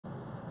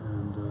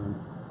And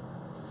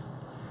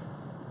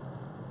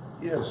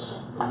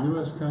yes, the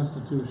U.S.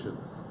 Constitution.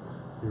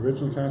 The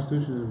original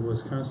Constitution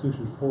was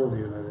Constitution for the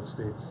United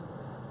States,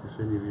 if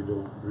any of you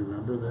don't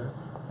remember that.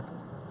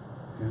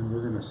 And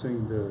we're going to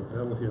sing the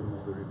battle hymn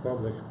of the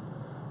Republic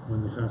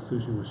when the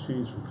Constitution was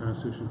changed from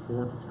Constitution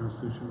for to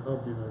Constitution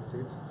of the United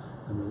States,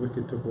 and the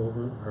wicked took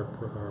over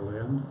our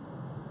land.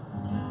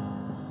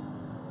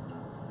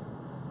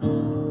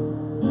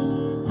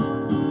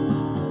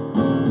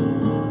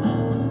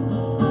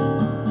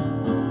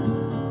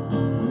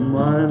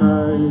 Mine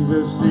eyes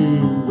have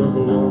seen the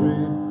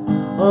glory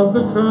of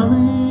the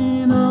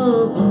coming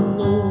of the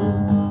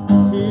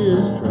Lord. He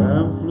is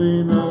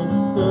trampling out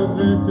the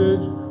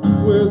vintage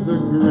where the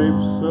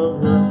grapes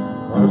of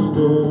wrath are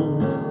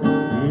stored.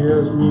 He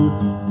has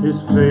loosed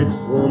his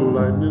faithful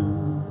lightning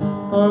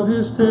of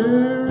his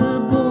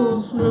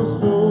terrible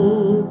swift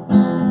sword.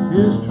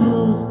 His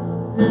truth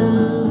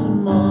is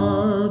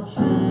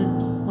marching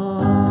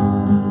on.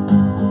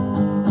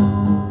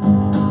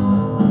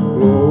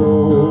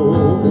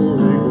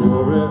 Glory,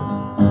 glory,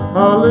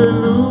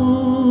 hallelujah.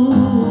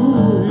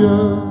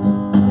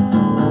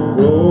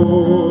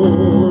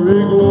 Glory,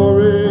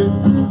 glory,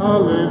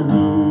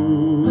 hallelujah.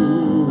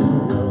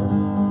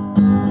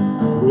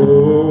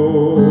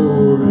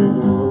 Glory,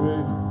 glory,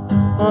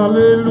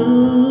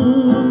 hallelujah.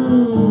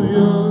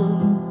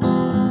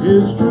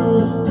 His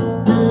truth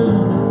is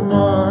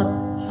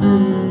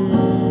marching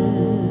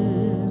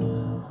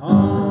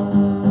on.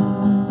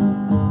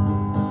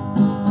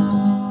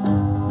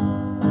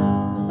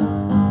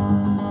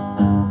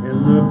 In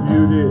the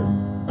beauty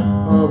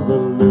of the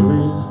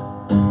lilies,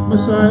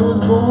 Messiah was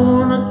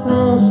born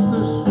across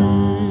the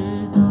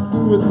sea,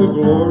 with the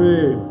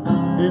glory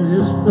in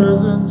his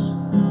presence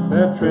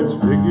that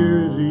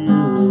transfigures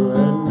you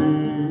and me.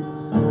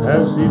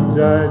 As he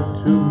died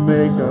to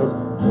make us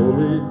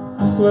holy,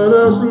 let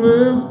us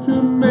live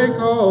to make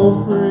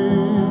all free,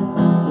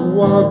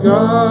 while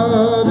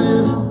God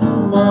is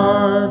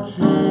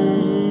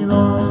marching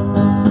on.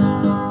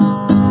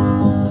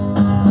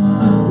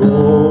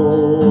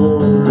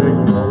 Glory,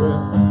 glory,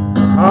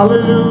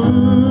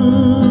 hallelujah.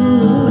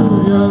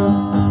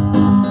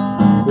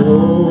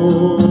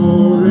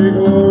 Glory,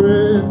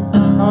 glory,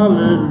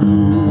 hallelujah.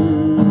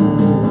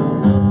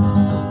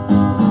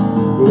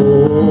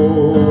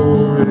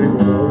 Glory,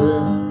 glory,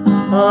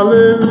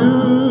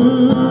 hallelujah.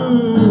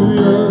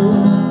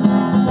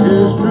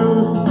 His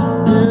truth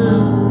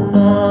is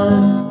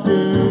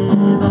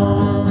marching on.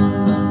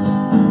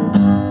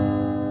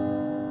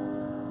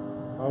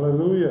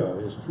 Hallelujah.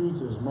 His truth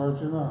is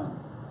marching on.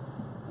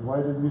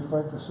 Why did we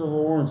fight the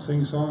Civil War and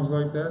sing songs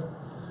like that?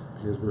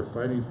 Because we're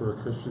fighting for a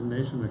Christian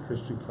nation, a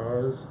Christian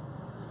cause,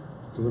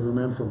 to deliver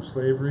men from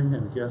slavery,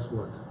 and guess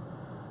what?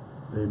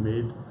 They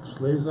made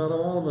slaves out of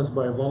all of us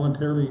by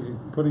voluntarily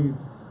putting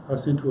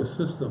us into a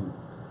system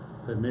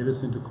that made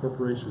us into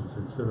corporations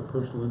instead of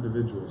personal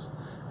individuals,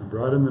 and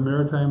brought in the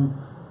maritime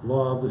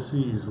law of the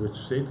seas, which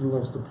Satan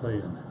loves to play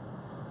in.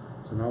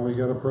 So now we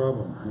got a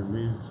problem, and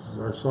we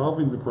are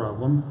solving the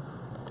problem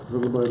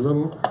little by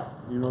little.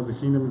 You know, the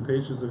kingdom and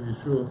patience of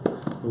Yeshua,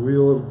 the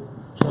wheel of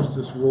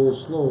justice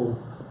rolls slow,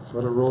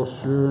 but it rolls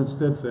sure and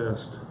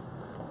steadfast.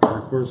 And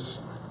of course,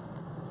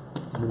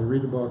 I'm going to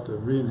read about the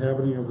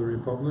re-inhabiting of the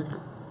Republic.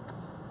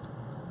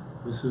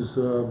 This is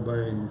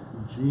by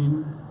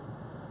Jean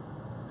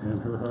and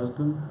her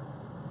husband,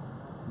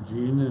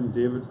 Jean and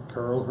David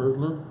Carl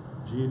Hertler.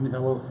 Jean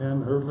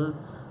Helen Hertler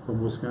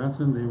from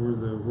Wisconsin. They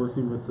were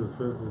working with the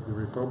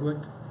Republic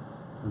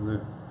and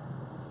the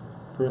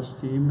press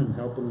team and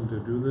helping them to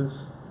do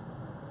this.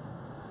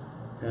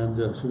 And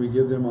so we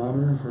give them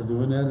honor for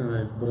doing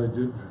that. But I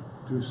do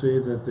say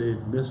that they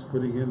missed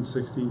putting in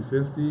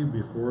 1650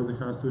 before the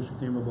Constitution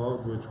came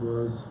about, which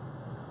was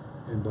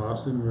in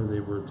Boston, where they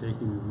were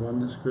taking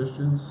oneness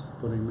Christians,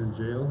 putting them in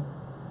jail,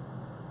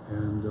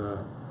 and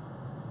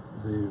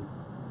they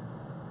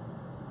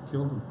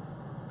killed them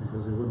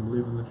because they wouldn't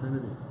believe in the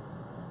Trinity.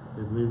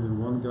 They believed in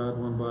one God,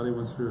 one body,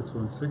 one spirit. So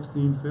in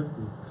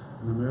 1650,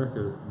 in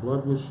America,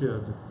 blood was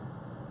shed,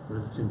 but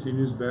it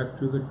continues back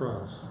to the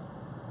cross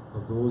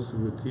of those who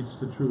would teach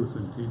the truth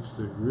and teach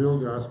the real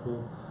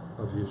gospel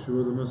of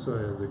Yeshua the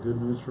Messiah, the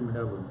good news from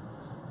heaven,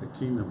 the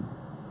kingdom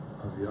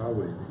of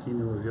Yahweh, the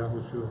kingdom of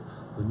Yahushua,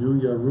 the new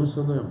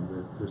Jerusalem,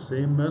 the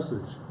same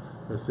message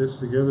that fits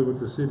together with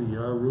the city,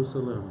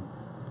 Jerusalem,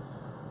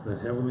 that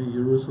heavenly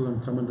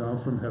Jerusalem coming down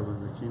from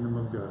heaven, the kingdom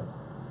of God,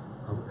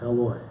 of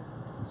Eloi.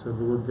 Instead of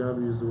the word God,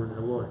 we use the word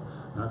Eloi.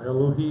 Not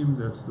Elohim,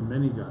 that's the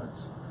many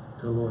gods.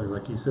 Eloi,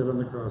 like he said on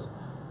the cross,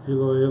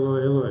 Eloi,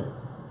 Eloi, Eloi,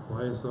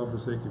 why hast thou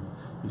forsaken me?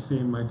 He's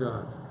saying, my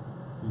God.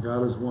 And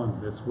God is one.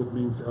 That's what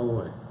means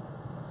Eloi.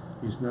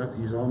 He's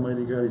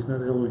Almighty God. He's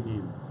not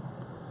Elohim.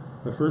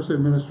 The first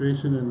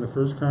administration in the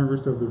first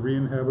Congress of the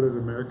Re-Inhabited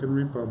American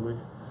Republic,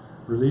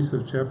 release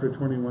of Chapter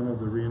 21 of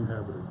the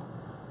Re-Inhabited.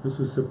 This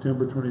was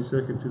September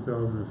 22nd,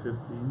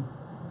 2015.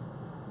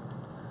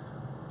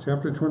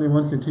 Chapter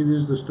 21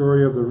 continues the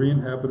story of the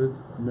Re-Inhabited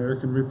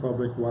American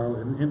Republic while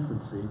in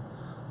infancy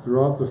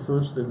throughout the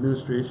first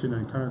administration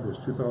and Congress,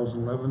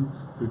 2011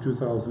 through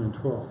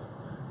 2012.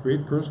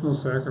 Great personal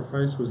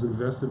sacrifice was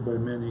invested by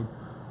many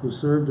who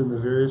served in the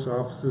various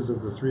offices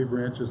of the three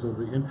branches of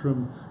the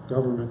interim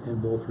government in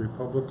both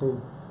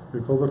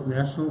Republic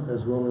National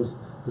as well as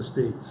the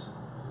states.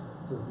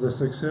 The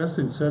success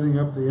in setting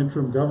up the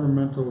interim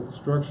governmental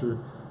structure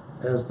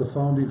as the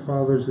founding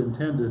fathers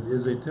intended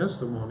is a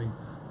testimony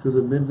to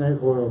the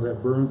midnight oil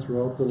that burned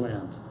throughout the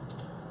land.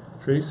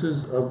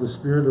 Traces of the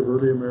spirit of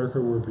early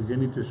America were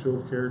beginning to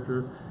show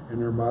character in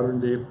her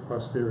modern-day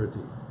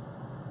posterity,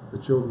 the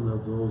children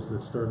of those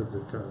that started the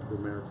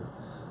America.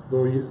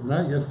 Though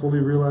not yet fully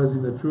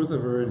realizing the truth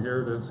of her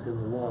inheritance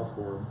in the law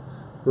form,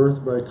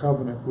 birthed by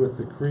covenant with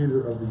the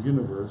creator of the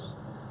universe,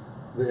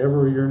 the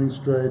ever-yearning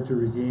stride to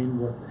regain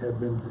what had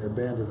been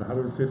abandoned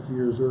 150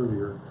 years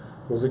earlier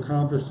was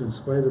accomplished in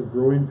spite of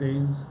growing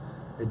pains,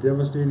 a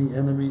devastating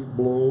enemy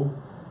blow,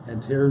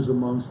 and tares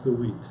amongst the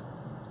wheat.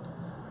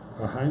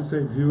 A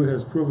hindsight view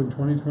has proven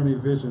 2020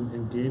 vision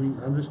in gaining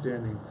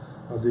understanding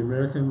of the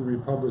American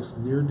Republic's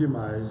near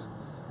demise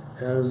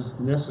as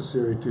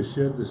necessary to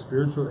shed the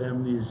spiritual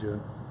amnesia,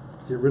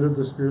 get rid of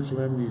the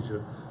spiritual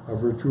amnesia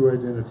of her true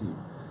identity,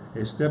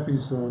 a stepping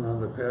stone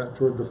on the path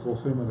toward the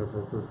fulfillment of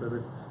her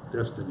prophetic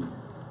destiny.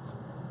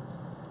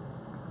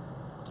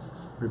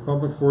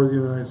 Republic for the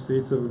United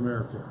States of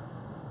America.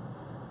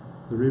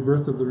 The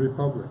rebirth of the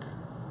Republic.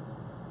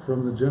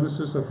 From the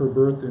genesis of her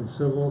birth in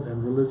civil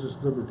and religious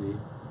liberty,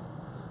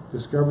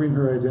 discovering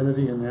her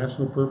identity and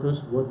national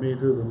purpose, what made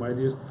her the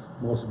mightiest,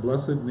 most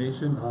blessed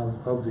nation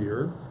of the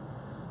earth,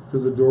 to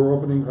the door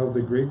opening of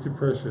the Great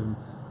Depression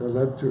that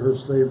led to her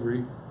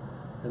slavery.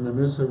 In the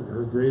midst of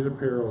her great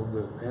peril,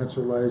 the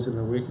answer lies in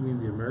awakening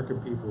the American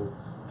people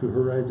to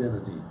her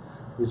identity,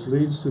 which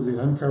leads to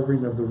the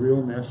uncovering of the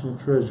real national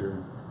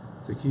treasure,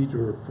 the key to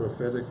her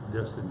prophetic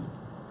destiny.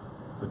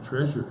 A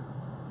treasure.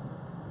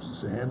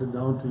 It's handed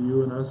down to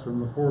you and us from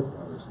the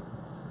forefathers.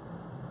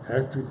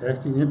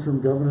 Acting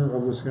interim governor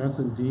of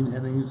Wisconsin, Dean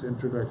Henning's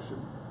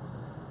introduction.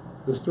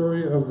 The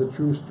story of the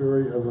true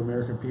story of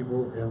American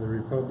people and the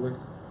Republic.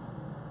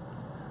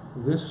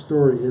 This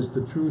story is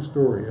the true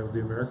story of the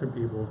American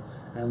people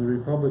and the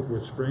Republic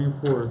which sprang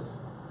forth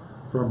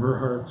from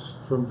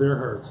their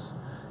hearts.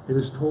 It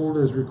is told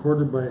as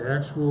recorded by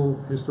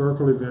actual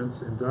historical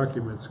events and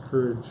documents.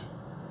 Courage,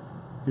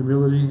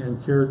 humility,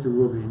 and character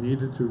will be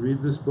needed to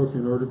read this book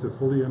in order to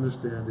fully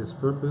understand its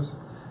purpose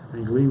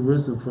and glean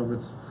wisdom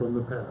from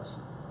the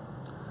past.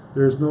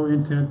 There is no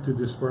intent to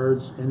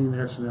disparage any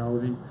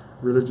nationality,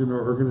 religion,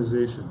 or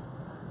organization.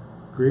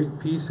 Great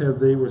peace have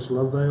they which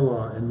love thy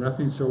law, and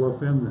nothing shall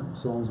offend them.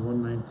 Psalms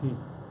 119,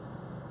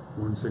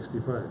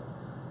 165.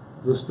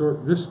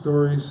 This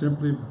story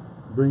simply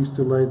brings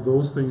to light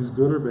those things,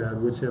 good or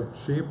bad, which have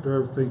shaped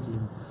our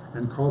thinking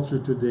and culture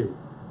to date.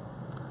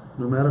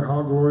 No matter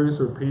how glorious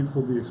or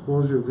painful the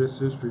exposure of this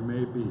history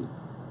may be,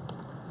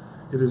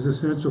 it is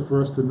essential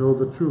for us to know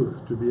the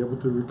truth, to be able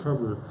to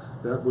recover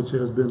that which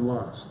has been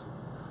lost,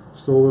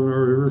 stolen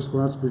or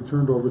irresponsibly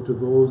turned over to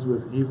those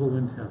with evil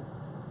intent.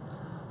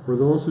 For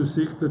those who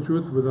seek the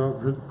truth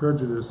without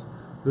prejudice,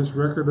 this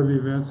record of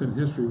events and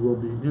history will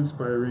be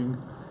inspiring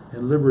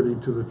and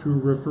liberating to the true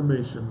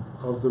reformation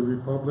of the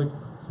Republic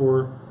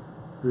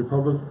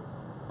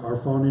our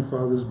founding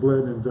fathers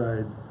bled and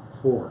died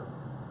for.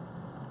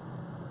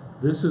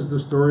 This is the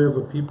story of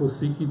a people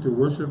seeking to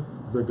worship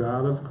the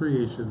God of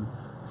creation,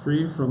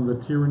 free from the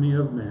tyranny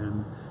of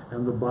man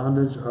and the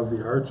bondage of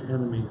the arch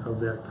enemy of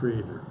that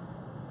Creator.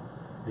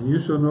 And you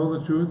shall know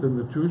the truth, and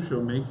the truth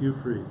shall make you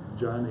free.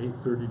 John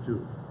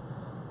 8:32.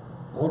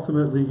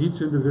 Ultimately,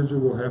 each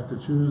individual will have to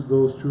choose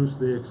those truths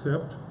they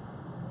accept.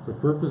 The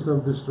purpose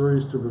of this story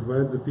is to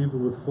provide the people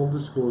with full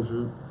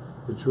disclosure.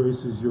 The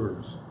choice is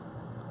yours.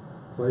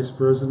 Vice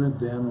President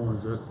Dan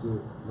Owens, that's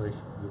the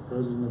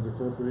president of the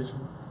corporation.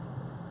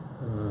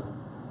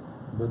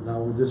 But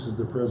now this is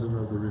the president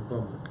of the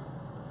Republic.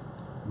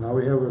 Now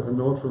we have a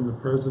note from the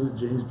President,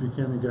 James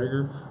Buchanan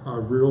Geiger,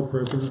 our real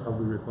president of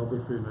the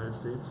Republic for the United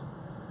States.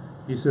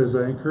 He says,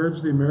 I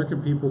encourage the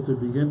American people to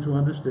begin to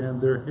understand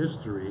their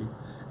history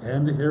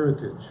and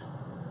heritage.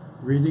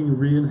 Reading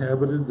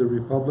Re-Inhabited, the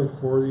Republic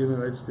for the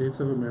United States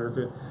of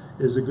America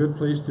is a good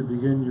place to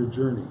begin your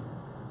journey.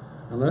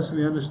 Unless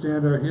we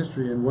understand our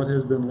history and what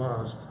has been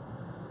lost,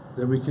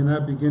 then we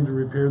cannot begin to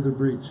repair the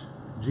breach.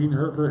 Gene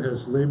Hertler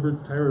has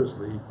labored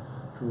tirelessly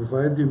to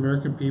provide the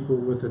American people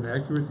with an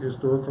accurate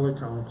historical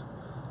account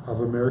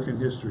of American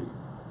history,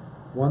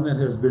 one that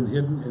has been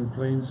hidden in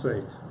plain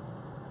sight.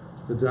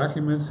 The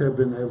documents have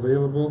been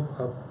available,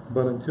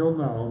 but until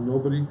now,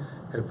 nobody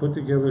had put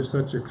together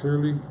such a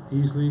clearly,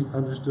 easily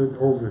understood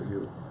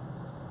overview.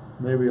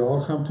 May we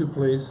all come to a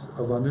place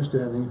of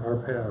understanding our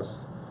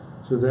past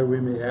so that we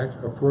may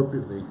act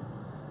appropriately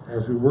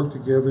as we work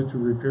together to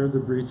repair the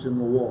breach in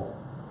the wall.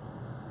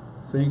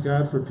 Thank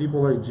God for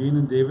people like Gene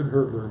and David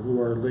Hertler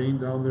who are laying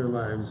down their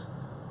lives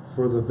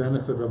for the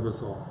benefit of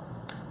us all.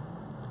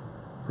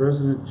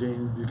 President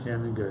James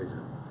Buchanan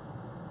Geiger.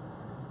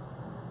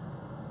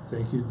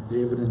 Thank you,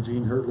 David and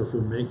Gene Hertler,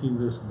 for making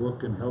this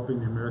book and helping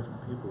the American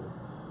people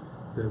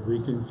that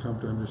we can come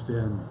to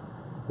understand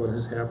what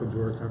has happened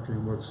to our country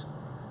and what's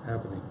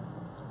happening.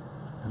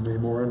 and may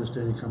more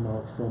understanding come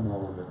out from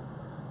all of it.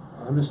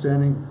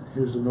 Understanding,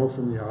 here's a note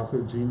from the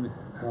author, Jean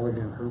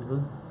Halligan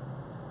Hertler.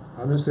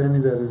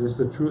 Understanding that it is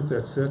the truth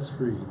that sets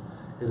free,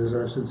 it is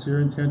our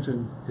sincere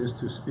intention is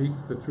to speak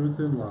the truth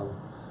in love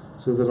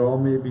so that all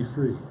may be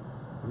free.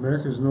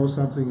 Americans know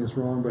something is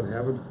wrong but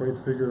haven't quite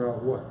figured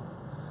out what.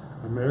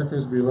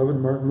 America's beloved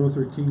Martin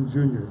Luther King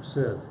Jr.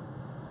 said,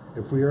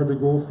 "If we are to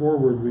go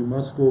forward, we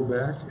must go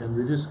back and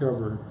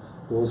rediscover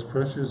those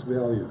precious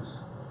values."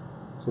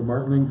 So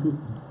Martin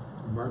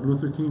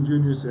Luther King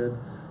Jr. said,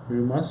 "We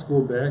must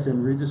go back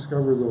and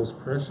rediscover those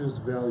precious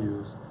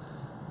values,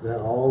 that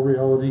all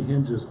reality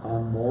hinges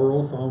on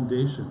moral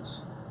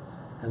foundations,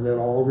 and that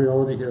all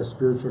reality has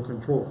spiritual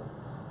control."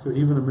 So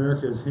even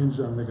America is hinged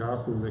on the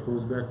gospel that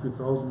goes back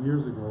 2,000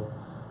 years ago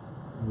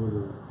with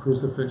the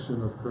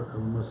crucifixion of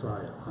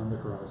Messiah on the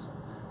cross,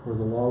 where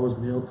the law was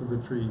nailed to the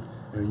tree,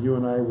 and you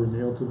and I were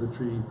nailed to the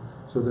tree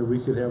so that we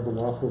could have the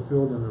law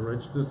fulfilled and the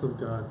righteousness of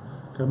God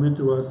come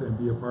into us and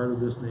be a part of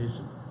this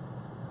nation.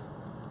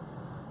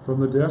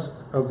 From the desk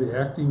of the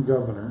acting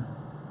governor,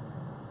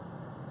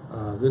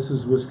 this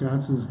is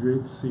Wisconsin's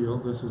Great Seal.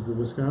 This is the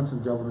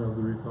Wisconsin Governor of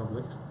the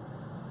Republic.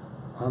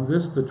 On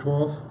this, the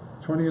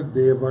 20th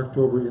day of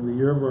October, in the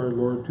year of our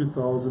Lord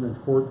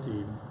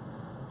 2014,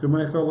 to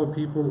my fellow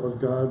people of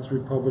God's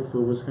Republic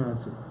for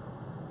Wisconsin,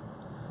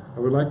 I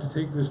would like to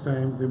take this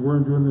time, we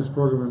weren't doing this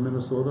program in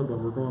Minnesota, but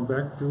we're going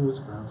back to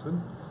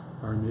Wisconsin,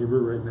 our neighbor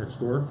right next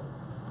door.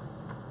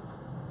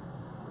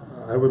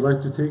 I would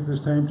like to take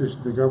this time to,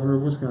 the governor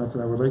of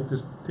Wisconsin, I would like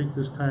to take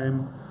this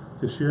time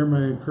to share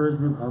my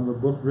encouragement on the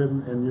book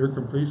written and near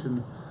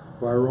completion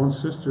by our own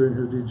sister in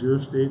her de jure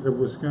state of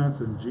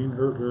Wisconsin, Jean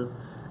Hertler,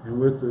 and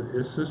with the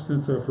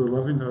assistance of her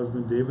loving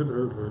husband, David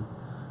Hertler.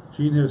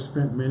 Jean has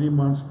spent many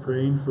months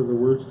praying for the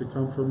words to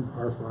come from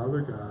our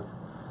Father God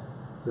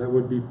that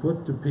would be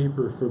put to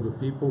paper for the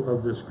people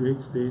of this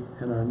great state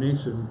and our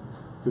nation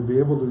to be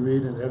able to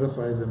read and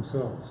edify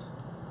themselves.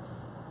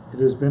 It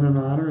has been an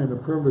honor and a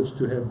privilege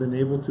to have been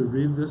able to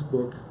read this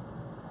book.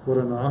 What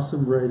an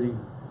awesome writing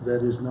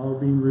that is now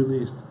being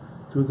released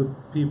to the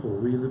people,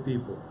 we the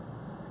people.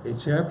 A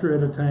chapter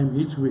at a time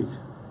each week.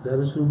 That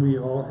is whom we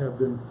all have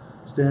been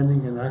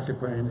standing and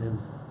occupying in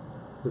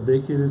the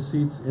vacated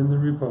seats in the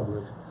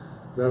Republic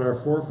that our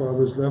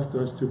forefathers left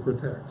us to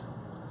protect,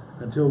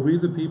 until we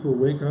the people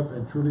wake up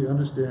and truly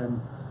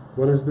understand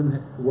what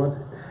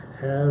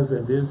has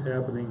and is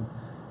happening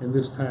in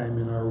this time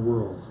in our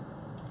world.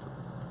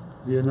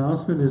 The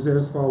announcement is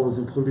as follows,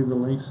 including the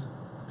links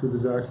to the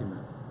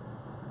document.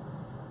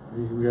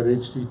 We got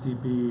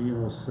HTTP,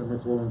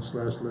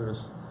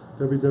 //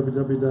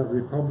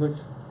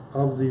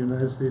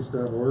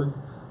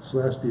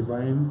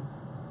 www.republicoftheunitedstates.org/divine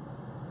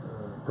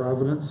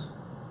providence.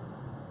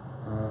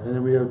 And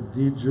then we have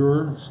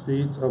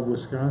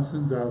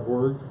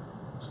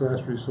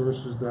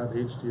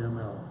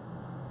dejurestatesofwisconsin.org/resources.html.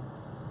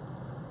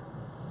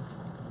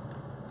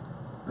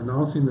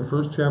 Announcing the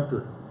first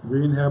chapter,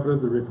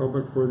 Re-inhabited the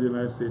Republic for the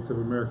United States of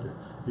America.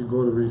 You can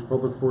go to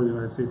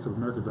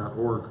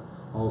republicfortheunitedstatesofamerica.org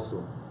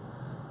also.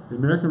 The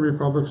American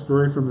Republic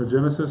story from the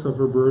genesis of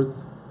her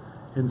birth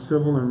in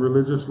civil and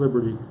religious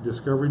liberty,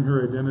 discovering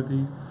her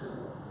identity,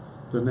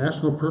 the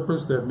national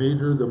purpose that made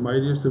her the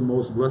mightiest and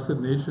most blessed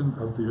nation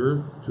of the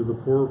earth, to the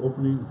door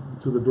opening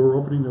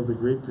of the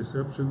great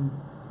deception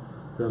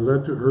that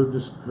led to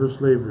her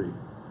slavery.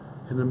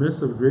 In the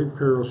midst of great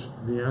peril,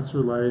 the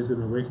answer lies in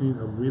the awakening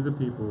of we the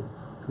people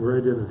to her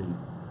identity,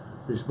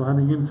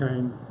 responding in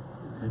kind,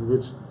 and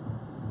which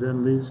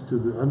then leads to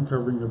the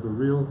uncovering of the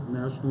real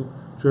national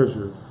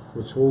treasure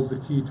which holds the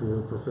key to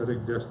her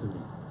prophetic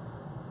destiny,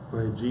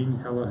 by Jean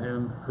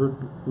Halligan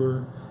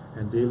Hertler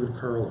and David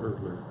Carl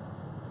Hertler.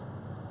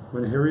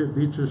 When Harriet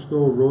Beecher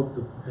Stowe wrote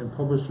and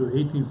published her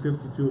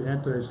 1852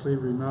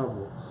 anti-slavery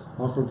novel,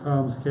 Uncle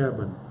Tom's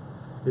Cabin,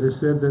 it is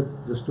said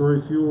that the story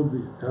fueled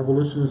the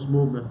abolitionist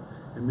movement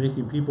in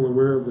making people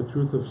aware of the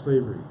truth of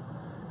slavery.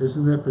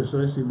 Isn't that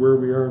precisely where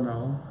we are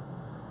now?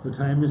 The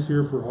time is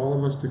here for all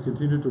of us to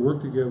continue to work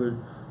together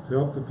to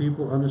help the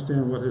people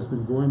understand what has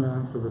been going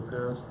on for the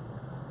past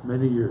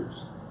many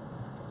years.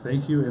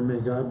 Thank you, and may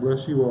God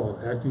bless you all.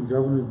 Acting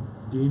Governor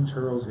Dean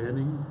Charles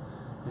Henning,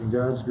 in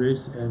God's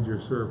grace, and your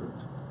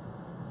servant.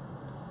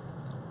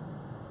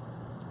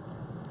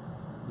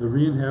 The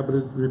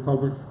Re-inhabited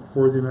Republic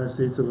for the United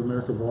States of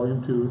America,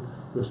 Volume 2,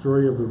 The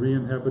Story of the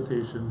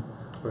Re-inhabitation,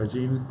 by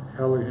Jean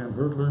Halligan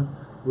Hertler,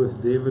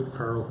 with David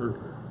Carl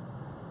Hertler.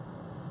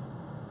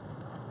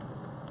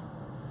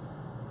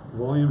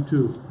 Volume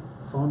 2,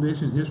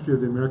 Foundation History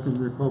of the American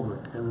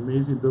Republic, an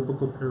amazing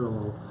biblical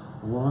parallel,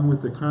 along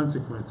with the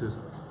consequences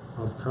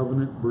of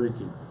covenant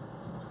breaking.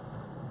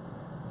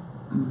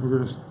 We're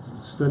going to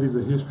study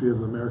the history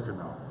of America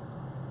now.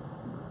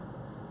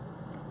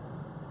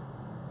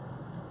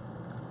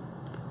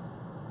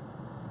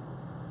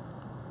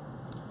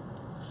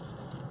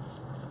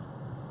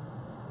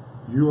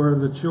 You are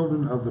the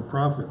children of the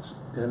prophets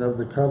and of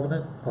the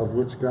covenant of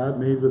which God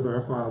made with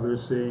our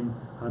fathers, saying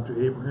unto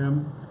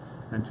Abraham,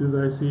 and to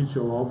thy seed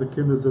shall all the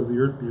kindreds of the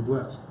earth be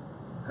blessed.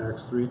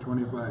 Acts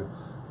 3:25.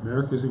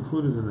 America is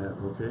included in that,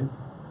 okay?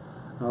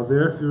 Now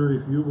therefore,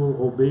 if you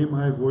will obey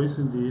my voice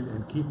indeed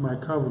and keep my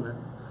covenant,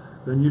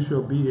 then you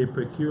shall be a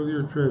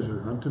peculiar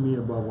treasure unto me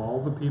above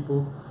all the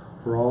people,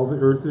 for all the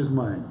earth is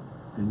mine.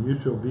 And you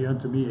shall be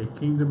unto me a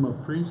kingdom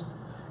of priests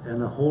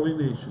and a holy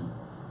nation.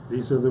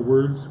 These are the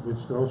words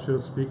which thou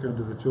shalt speak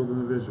unto the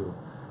children of Israel.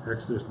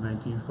 Exodus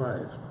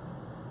 19:5.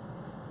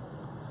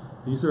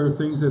 These are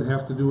things that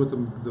have to do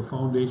with the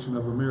foundation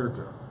of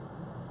America.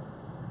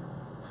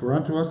 For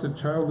unto us a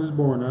child is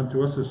born,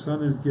 unto us a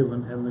son is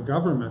given, and the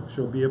government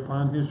shall be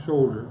upon his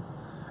shoulder,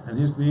 and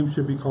his name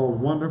shall be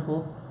called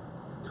Wonderful,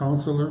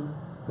 Counselor,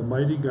 the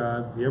Mighty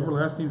God, the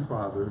Everlasting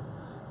Father,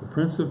 the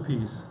Prince of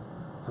Peace.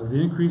 Of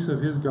the increase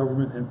of his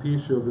government and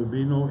peace shall there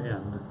be no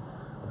end,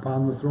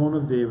 upon the throne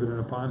of David and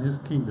upon his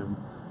kingdom,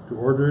 to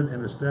order it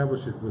and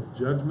establish it with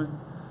judgment,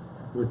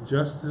 with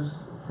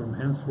justice from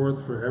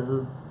henceforth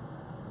forever,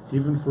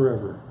 even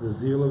forever. The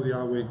zeal of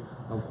Yahweh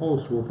of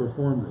hosts will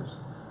perform this.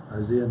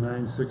 Isaiah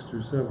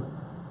 9:6-7.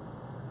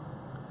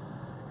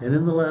 And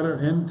in the latter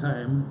end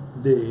time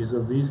days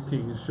of these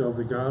kings shall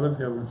the God of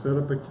heaven set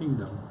up a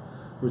kingdom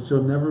which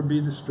shall never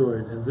be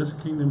destroyed, and this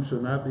kingdom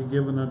shall not be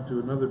given unto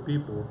another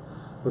people,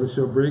 but it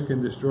shall break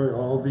and destroy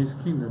all these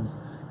kingdoms,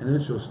 and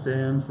it shall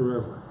stand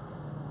forever.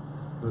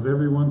 Let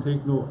everyone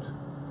take note.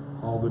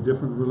 All the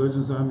different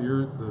religions on the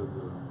earth,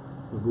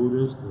 the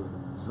Buddhists, the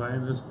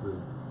Zionists,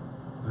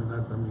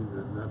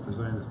 not the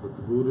Zionists, but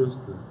the Buddhists,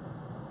 the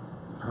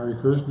Hare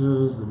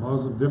Krishnas, the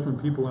Muslim, different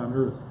people on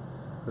earth,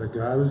 that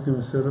God is going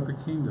to set up a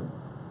kingdom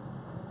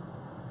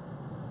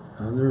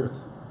on the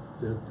earth.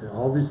 That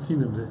all these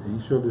kingdoms, that he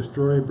shall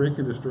destroy, break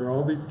and destroy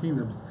all these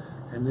kingdoms,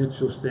 and it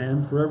shall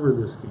stand forever,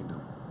 this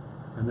kingdom.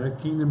 And that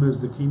kingdom is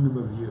the kingdom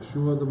of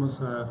Yeshua the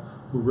Messiah,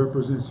 who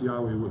represents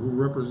Yahweh, who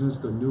represents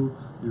the new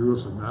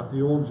Jerusalem, not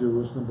the old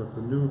Jerusalem, but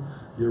the new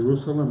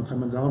Jerusalem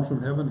coming down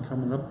from heaven,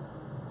 coming up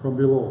from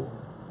below.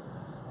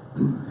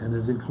 And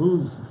it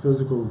includes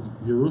physical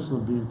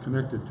Jerusalem being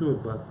connected to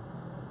it, but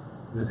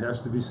it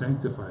has to be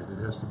sanctified, it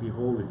has to be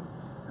holy,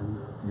 and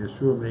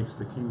Yeshua makes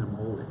the kingdom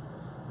holy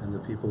and the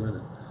people in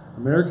it.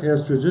 America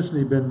has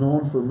traditionally been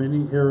known for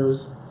many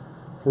eras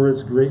for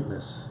its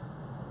greatness,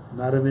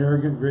 not an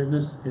arrogant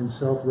greatness in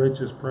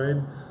self-righteous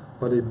pride,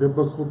 but a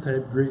biblical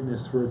type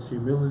greatness for its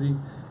humility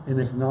in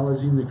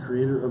acknowledging the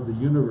creator of the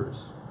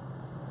universe,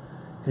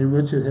 in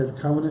which it had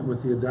covenant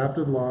with the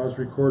adopted laws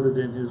recorded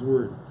in his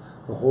word,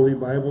 the Holy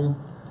Bible,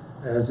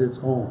 as its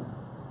own.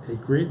 A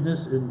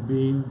greatness in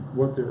being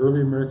what the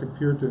early American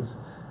Puritans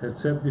had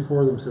set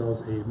before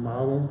themselves, a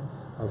model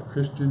of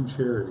Christian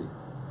charity.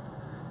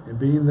 And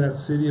being that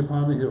city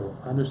upon a hill,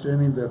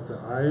 understanding that the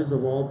eyes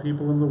of all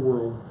people in the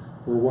world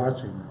were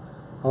watching,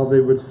 how they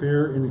would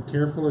fare in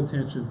careful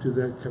attention to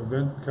that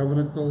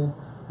covenantal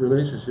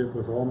relationship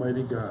with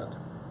Almighty God.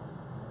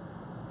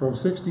 From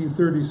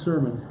 1630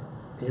 sermon,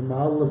 A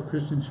Model of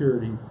Christian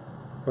Charity,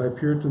 by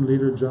Puritan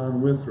leader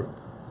John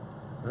Winthrop.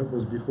 That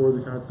was before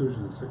the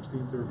Constitution in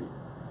 1630.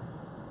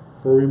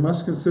 For we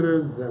must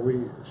consider that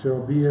we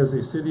shall be as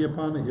a city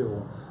upon a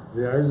hill.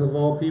 The eyes of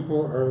all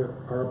people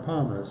are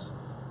upon us,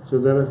 so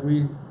that if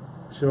we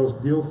shall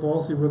deal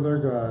falsely with our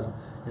God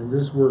in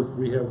this work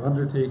we have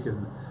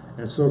undertaken,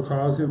 and so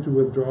cause him to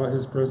withdraw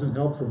his present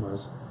help from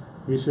us,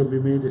 we shall be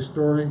made a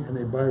story and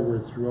a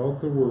byword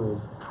throughout the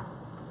world.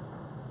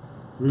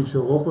 We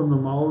shall open the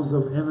mouths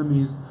of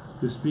enemies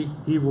to speak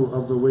evil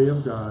of the way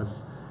of God,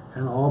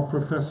 and all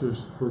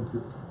professors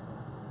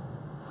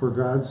for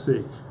God's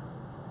sake.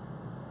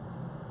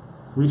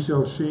 We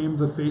shall shame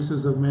the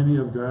faces of many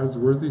of God's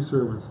worthy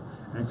servants,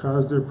 and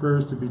cause their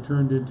prayers to be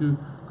turned into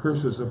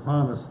curses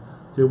upon us,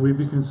 till we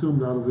be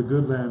consumed out of the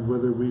good land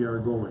whither we are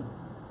going.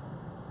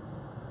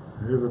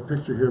 We have a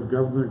picture here of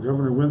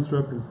Governor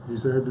Winthrop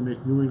desired to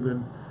make New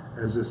England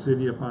as a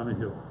city upon a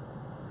hill.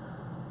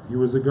 He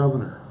was a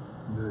governor.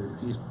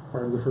 He's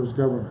part of the first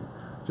government.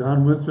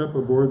 John Winthrop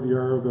aboard the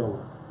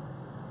Arabella,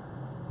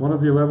 one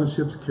of the 11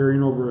 ships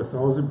carrying over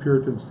 1,000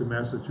 Puritans to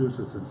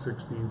Massachusetts in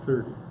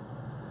 1630.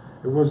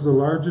 It was the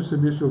largest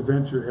initial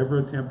venture ever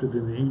attempted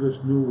in the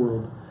English New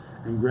World,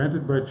 and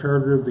granted by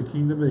charter of the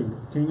King of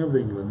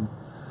England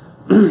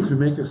to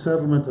make a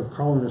settlement of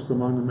colonists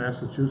among the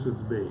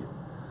Massachusetts Bay.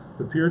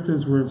 The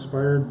Puritans were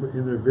inspired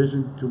in their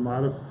vision to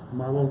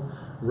model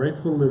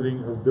rightful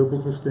living of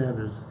biblical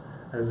standards,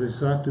 as they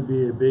sought to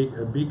be a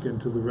beacon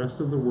to the rest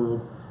of the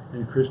world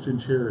in Christian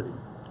charity.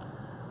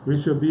 We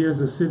shall be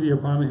as a city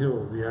upon a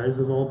hill. The eyes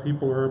of all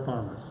people are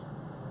upon us.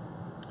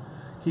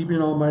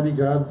 Keeping Almighty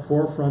God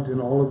forefront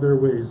in all of their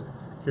ways,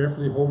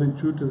 carefully holding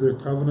true to their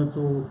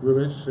covenantal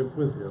relationship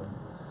with him,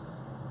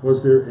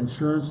 was their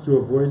insurance to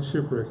avoid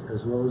shipwreck,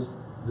 as well as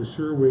the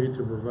sure way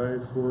to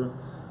provide for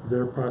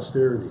their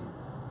posterity.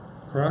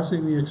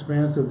 Crossing the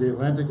expanse of the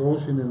Atlantic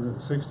Ocean in the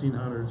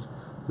 1600s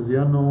to the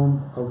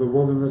unknown of the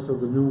wilderness of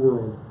the New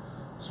World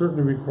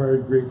certainly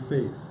required great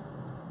faith.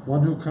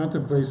 One who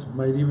contemplates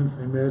might even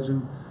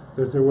imagine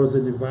that there was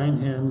a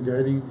divine hand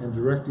guiding and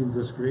directing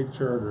this great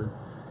charter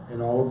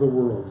in all of the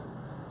world,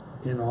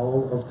 in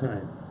all of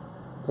time.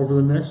 Over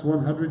the next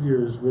 100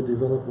 years would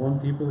develop one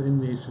people in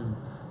nation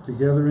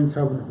together in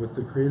covenant with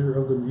the Creator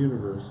of the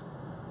universe,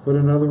 but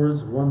in other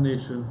words, one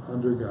nation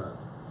under God.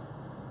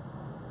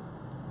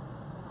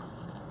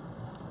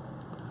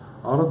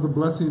 Out of the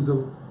blessings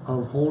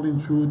of holding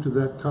true to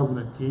that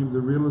covenant came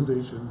the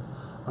realization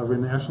of a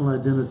national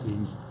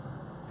identity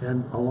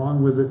and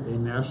along with it a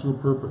national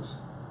purpose.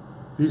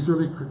 These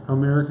early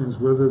Americans,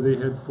 whether they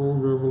had full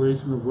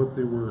revelation of what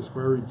they were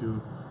aspiring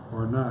to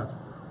or not,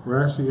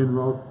 were actually en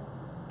route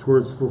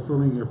towards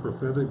fulfilling a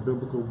prophetic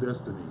biblical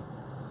destiny.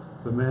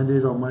 The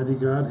mandate Almighty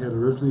God had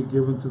originally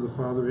given to the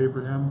father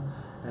Abraham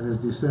and his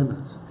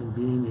descendants in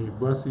being a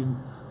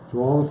blessing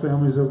to all the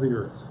families of the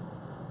earth,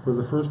 for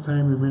the first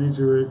time in many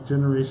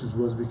generations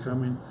was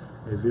becoming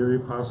a very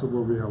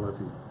possible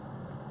reality.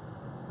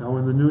 Now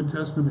in the New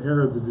Testament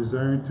era, the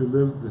desiring to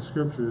live the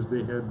scriptures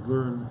they had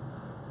learned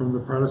from the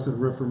Protestant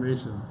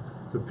Reformation,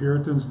 the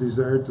Puritans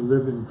desired to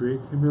live in great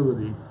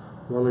humility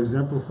while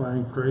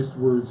exemplifying Christ's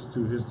words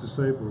to his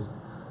disciples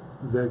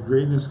that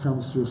greatness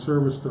comes through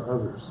service to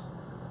others.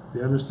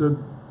 They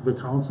understood the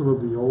counsel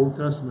of the Old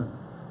Testament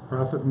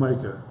prophet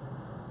Micah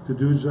to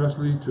do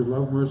justly, to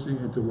love mercy,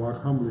 and to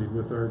walk humbly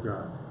with our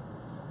God.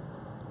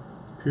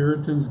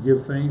 Puritans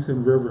give thanks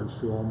and reverence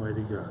to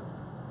Almighty God.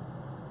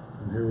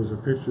 And here was a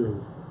picture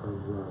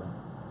of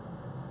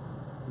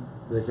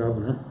the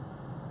governor,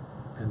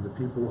 and the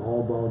people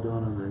all bow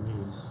down on their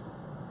knees.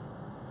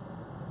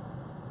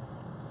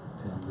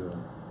 And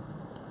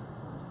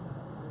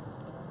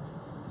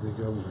the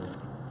governor,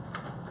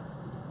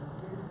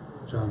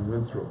 John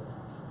Winthrop,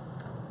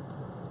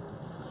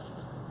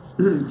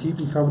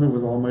 keeping covenant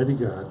with Almighty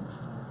God,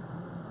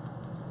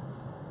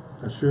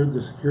 assured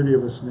the security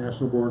of its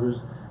national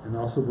borders, and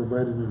also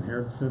provided an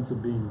inherent sense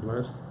of being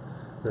blessed,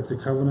 that the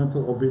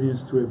covenantal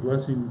obedience to a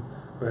blessing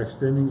by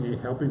extending a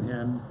helping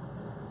hand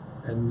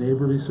and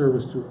neighborly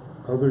service to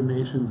other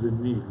nations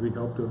in need. We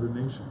helped other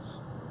nations.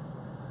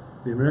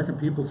 The American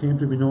people came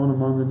to be known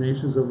among the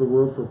nations of the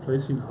world for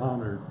placing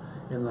honor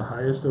in the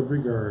highest of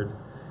regard,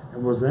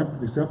 and was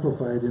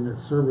exemplified in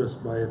its service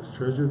by its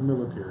treasured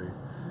military,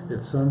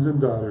 its sons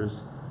and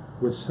daughters,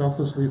 which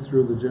selflessly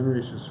through the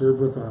generations served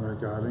with honor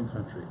God and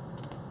country.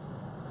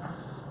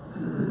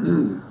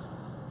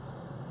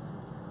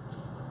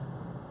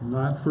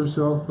 Not for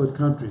self, but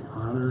country,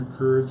 honor,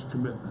 courage,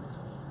 commitment.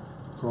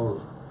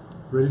 Called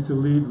ready to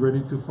lead,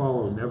 ready to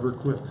follow, never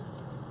quit.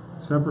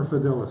 Semper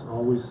Fidelis,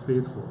 always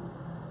faithful.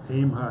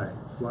 Aim high,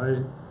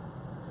 fly,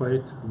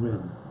 fight,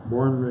 win.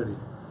 Born ready,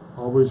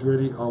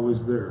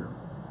 always there.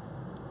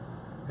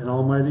 And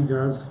Almighty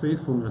God's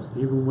faithfulness,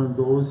 even when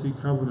those he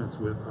covenants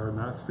with are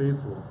not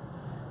faithful,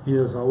 he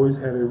has always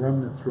had a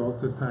remnant throughout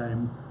the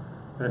time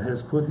that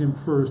has put him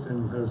first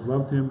and has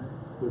loved him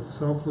with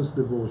selfless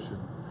devotion.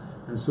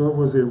 And so it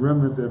was a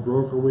remnant that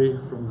broke away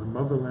from the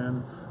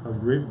motherland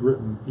of Great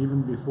Britain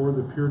even before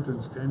the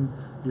Puritans 10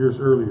 years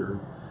earlier.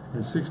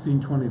 In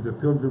 1620, the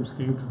Pilgrims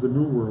came to the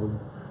New World,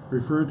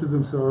 referring to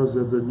themselves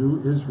as the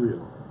New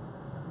Israel,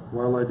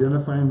 while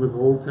identifying with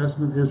Old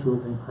Testament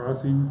Israel in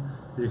crossing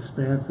the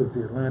expanse of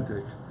the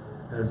Atlantic,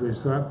 as they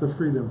sought the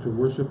freedom to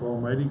worship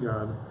Almighty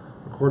God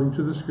according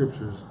to the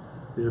Scriptures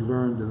they had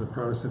learned in the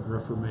Protestant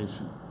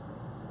Reformation.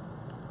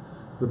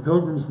 The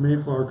Pilgrims'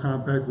 Mayflower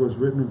Compact was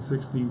written in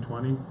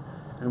 1620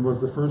 and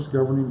was the first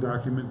governing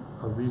document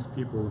of these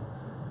people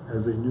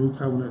as a new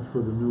covenant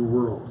for the New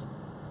World.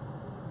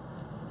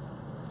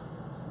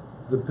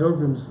 The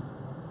Pilgrims,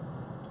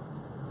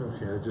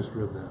 okay, I just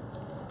read that.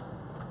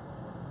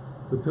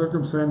 The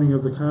Pilgrim signing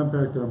of the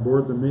compact on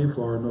board the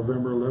Mayflower,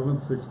 November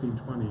 11th,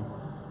 1620,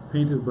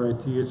 painted by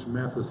T.H.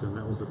 Matheson.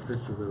 That was the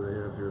picture that I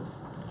have here.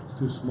 It's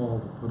too small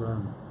to put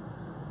on.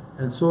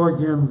 And so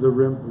again, the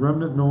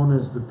remnant known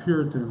as the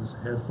Puritans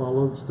had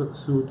followed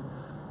suit,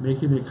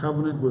 making a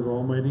covenant with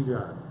Almighty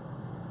God.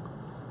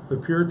 The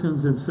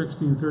Puritans in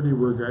 1630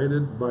 were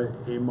guided by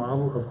a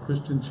model of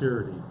Christian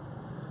charity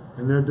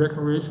in their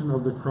declaration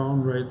of the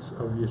crown rights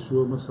of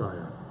Yeshua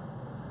Messiah.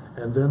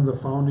 And then the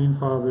founding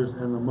fathers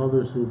and the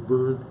mothers who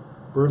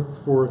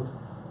birthed forth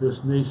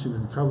this nation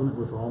in covenant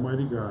with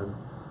Almighty God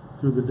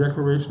through the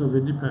Declaration of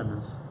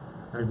Independence,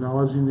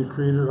 acknowledging the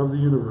Creator of the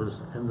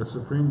universe and the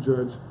Supreme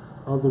Judge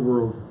of the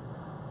world,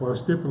 while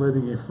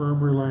stipulating a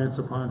firm reliance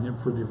upon Him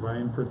for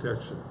divine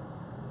protection.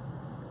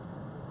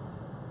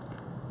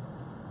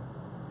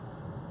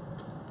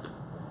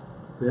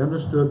 They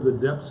understood the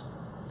depths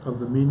of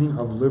the meaning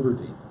of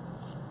liberty.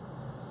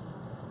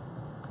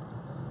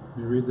 Let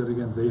me read that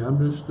again. They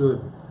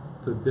understood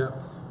the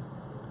depth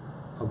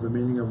of the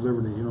meaning of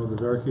liberty. You know, the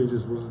Dark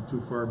Ages wasn't too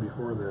far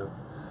before that,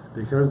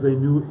 because they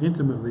knew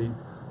intimately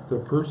the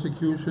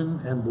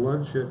persecution and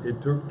bloodshed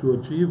it took to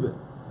achieve it.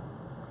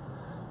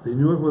 They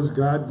knew it was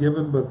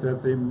God-given, but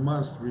that they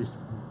must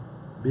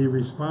be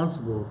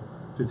responsible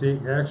to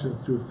take action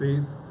through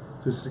faith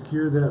to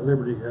secure that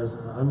liberty as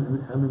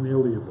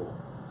unalienable.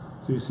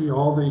 So you see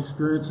all the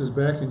experiences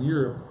back in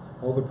Europe,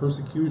 all the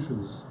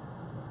persecutions,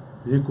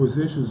 the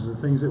inquisitions, the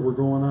things that were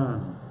going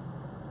on,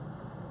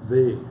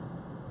 they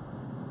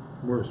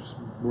were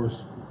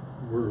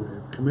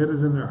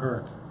committed in their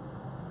heart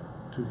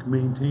to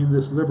maintain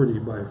this liberty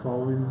by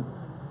following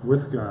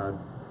with God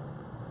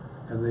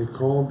And they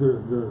called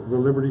the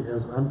liberty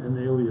as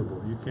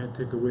unalienable. You can't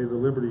take away the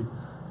liberty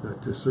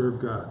to serve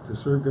God. To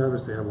serve God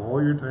is to have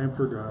all your time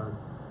for God.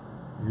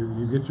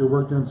 You get your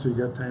work done, so you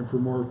got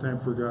more time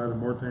for God and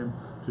more time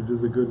to do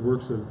the good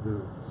works of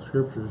the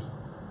scriptures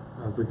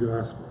of the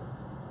gospel.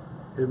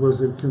 It was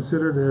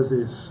considered as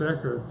a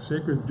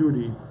sacred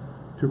duty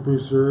to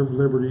preserve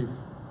liberty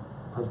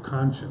of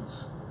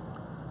conscience.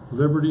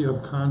 Liberty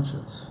of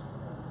conscience.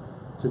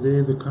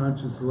 Today the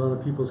conscience, a lot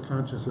of people's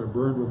conscience are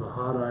burned with a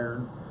hot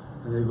iron,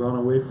 and they've gone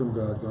away from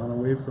God, gone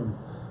away from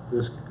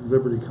this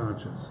liberty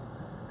conscience,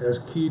 as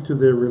key to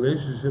their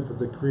relationship with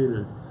the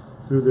Creator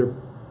through their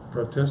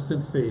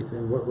Protestant faith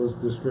in what was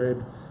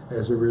described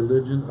as a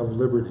religion of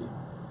liberty.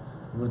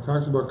 And when it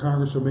talks about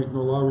Congress shall make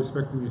no law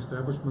respecting the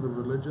establishment of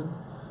religion,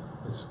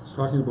 it's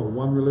talking about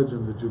one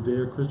religion, the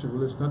Judeo-Christian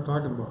religion, not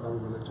talking about other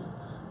religions.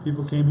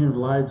 People came here and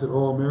lied and said,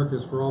 oh, America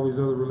is for all these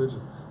other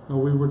religions. No,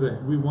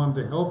 we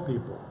wanted to help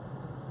people.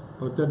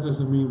 But that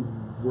doesn't mean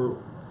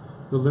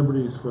the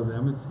liberty is for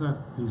them. It's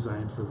not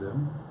designed for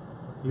them.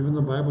 Even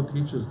the Bible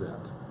teaches that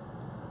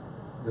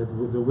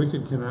the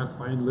wicked cannot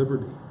find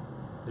liberty.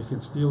 They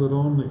can steal it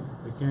only.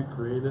 They can't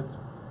create it.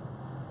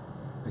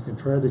 They can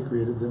try to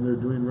create it, then they're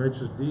doing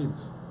righteous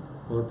deeds,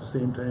 while at the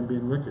same time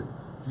being wicked.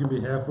 You can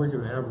be half wicked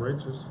and half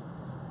righteous,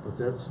 but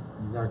that's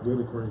not good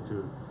according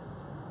to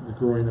the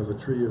growing of a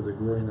tree or the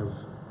growing of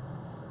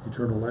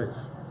eternal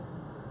life.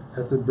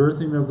 At the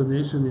birthing of the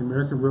nation, the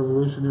American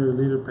revolutionary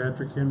leader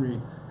Patrick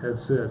Henry had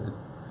said,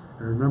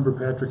 and remember,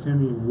 Patrick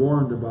Henry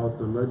warned about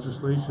the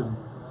legislation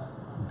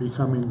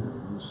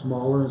becoming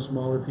smaller and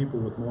smaller people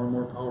with more and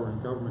more power in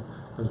government,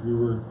 because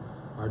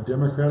our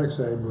Democratic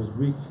side was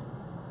weak,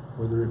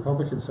 where the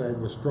Republican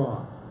side was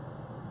strong.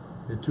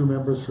 They had 2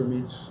 members from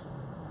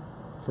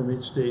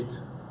each state,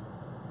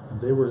 and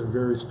they were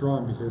very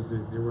strong because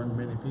there weren't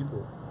many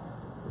people,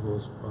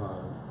 those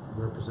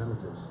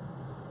representatives.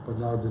 But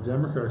now the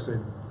Democratic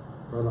side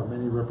brought out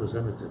many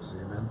representatives,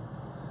 amen?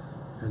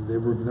 And they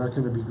were not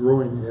going to be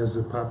growing as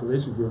the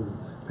population grew.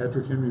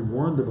 Patrick Henry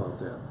warned about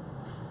that.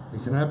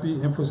 It cannot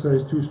be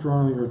emphasized too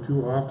strongly or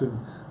too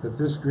often that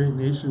this great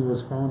nation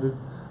was founded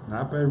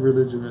not by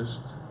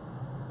religionists,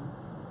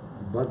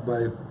 but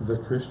by the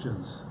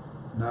Christians,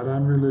 not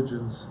on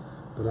religions,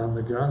 but on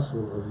the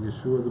gospel of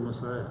Yeshua the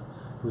Messiah.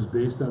 It was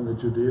based on the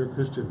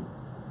Judeo-Christian.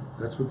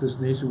 That's what this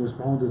nation was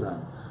founded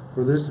on.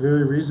 For this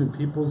very reason,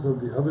 peoples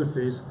of the other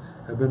faiths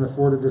have been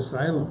afforded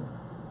asylum.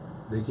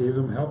 They gave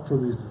them help for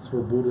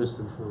Buddhists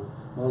and for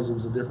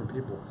Muslims and different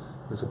people.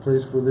 It's a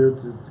place for them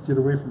to get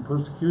away from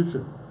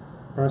persecution,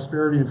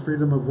 prosperity, and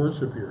freedom of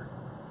worship here.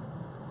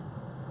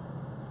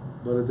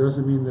 But it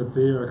doesn't mean that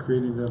they are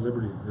creating that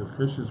liberty. The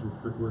Christians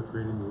were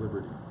creating the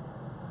liberty.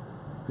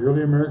 The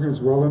early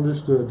Americans well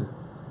understood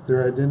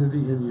their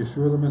identity in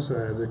Yeshua the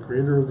Messiah, the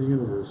creator of the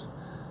universe.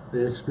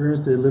 They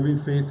experienced a living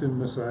faith in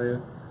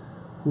Messiah,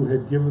 who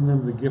had given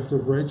them the gift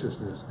of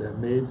righteousness that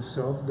made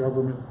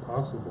self-government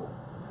possible,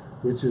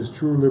 which is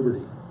true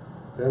liberty.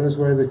 That is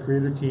why the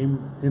Creator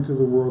came into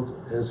the world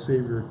as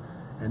Savior,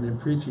 and in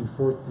preaching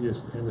forth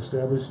and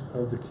established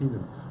of the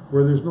kingdom.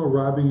 Where there's no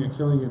robbing and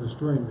killing and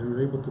destroying, they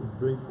were able to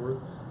bring forth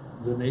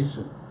the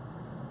nation.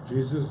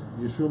 Jesus,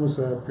 Yeshua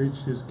Messiah,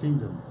 preached his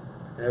kingdom.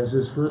 As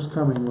his first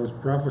coming was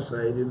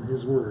prophesied in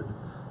his word,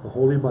 the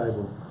Holy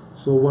Bible,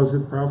 so was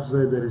it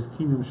prophesied that his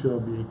kingdom shall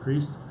be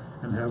increased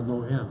and have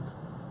no end.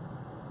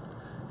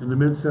 In the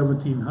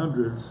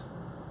mid-1700s,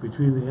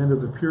 between the end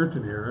of the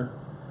Puritan era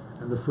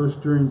and the first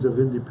stirrings of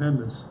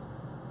independence,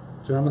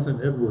 Jonathan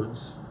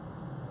Edwards,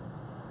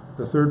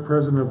 the 3rd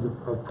president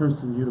of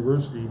Princeton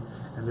University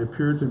and a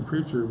Puritan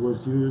preacher,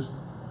 was used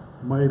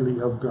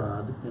mightily of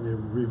God in a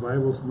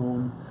revival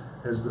known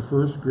as the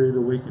First Great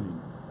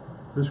Awakening.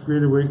 This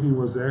Great Awakening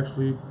was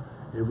actually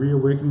a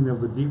reawakening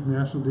of the deep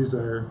national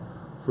desire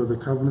for the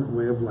covenant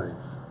way of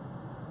life.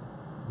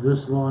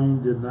 This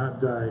longing did not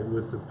die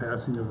with the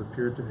passing of the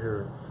Puritan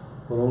era,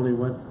 but only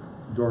went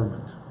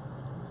dormant.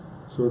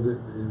 So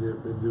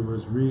there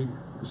was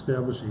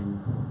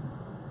re-establishing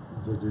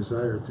the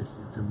desire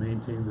to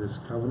maintain this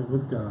covenant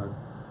with God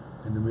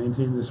and to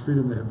maintain this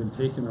freedom that had been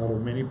taken out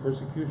of many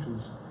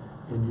persecutions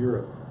in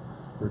Europe,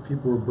 where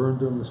people were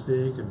burned on the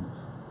stake and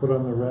put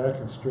on the rack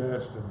and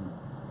stretched, and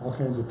all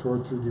kinds of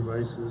torture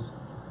devices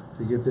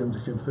to get them to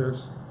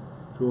confess,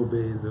 to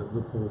obey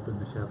the Pope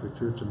and the Catholic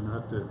Church, and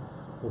not to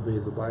obey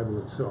the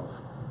Bible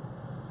itself.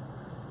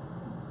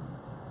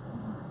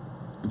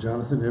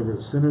 Jonathan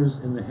Edwards, Sinners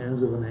in the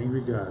Hands of an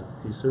Angry God,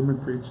 a sermon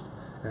preached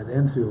at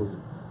Enfield,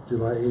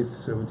 July 8,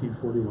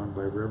 1741,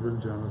 by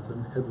Reverend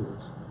Jonathan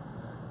Edwards.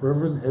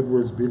 Reverend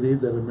Edwards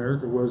believed that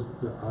America was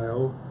the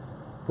isle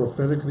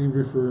prophetically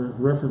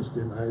referenced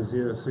in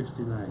Isaiah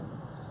 69.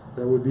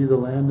 That would be the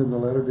land in the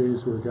latter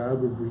days where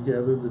God would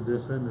regather the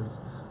descendants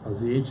of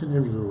the ancient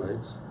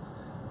Israelites,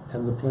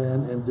 and the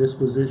plan and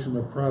disposition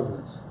of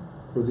providence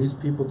for these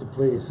people to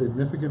play a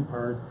significant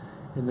part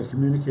in the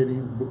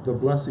communicating the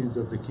blessings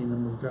of the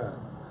kingdom of God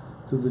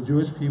to the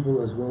Jewish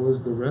people as well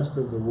as the rest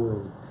of the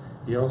world.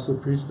 He also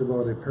preached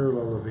about a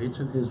parallel of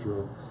ancient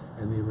Israel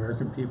and the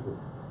American people.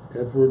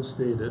 Edwards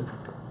stated,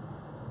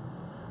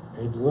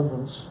 A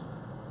deliverance,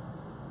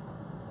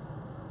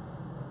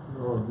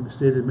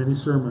 stated many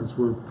sermons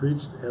were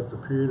preached at the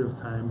period of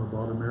time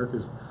about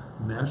America's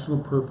national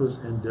purpose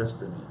and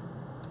destiny.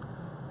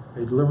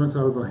 A deliverance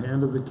out of the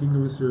hand of the king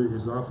of Assyria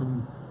is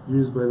often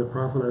used by the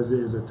prophet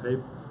Isaiah as a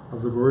type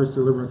of the glorious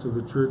deliverance of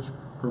the church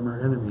from her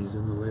enemies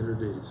in the later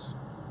days.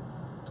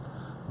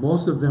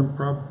 Most of them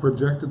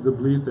projected the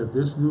belief that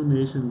this new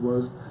nation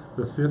was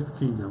the fifth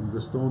kingdom,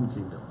 the stone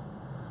kingdom.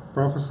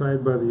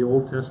 Prophesied by the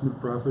Old Testament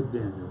prophet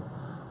Daniel,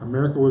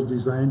 America was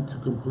designed to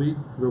complete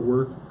the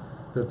work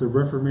that the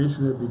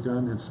Reformation had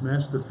begun and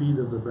smash the feet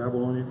of the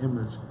Babylonian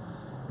image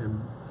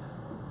and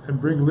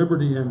bring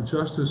liberty and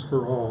justice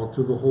for all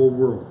to the whole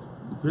world.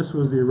 This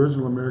was the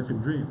original American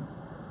dream.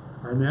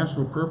 Our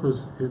national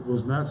purpose, it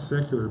was not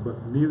secular,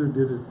 but neither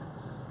did it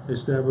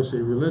establish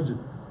a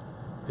religion.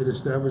 It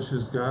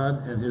establishes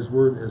God and His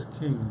Word as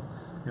King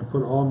and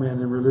put all men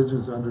and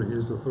religions under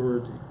His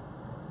authority.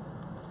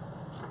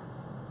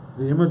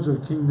 The image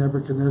of King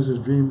Nebuchadnezzar's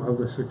dream of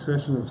the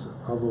succession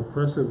of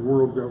oppressive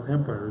world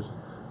empires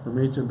from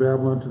ancient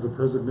Babylon to the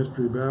present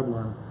mystery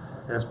Babylon,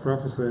 as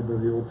prophesied by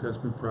the Old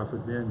Testament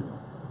prophet Daniel.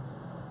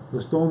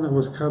 The stone that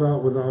was cut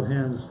out without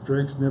hands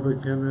strikes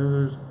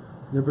Nebuchadnezzar's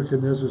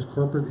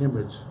corporate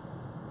image,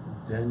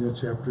 Daniel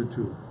chapter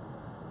 2.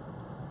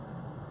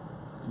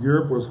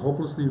 Europe was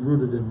hopelessly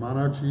rooted in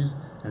monarchies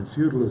and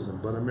feudalism,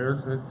 but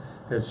America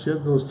had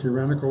shed those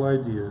tyrannical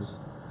ideas.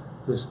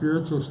 The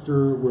spiritual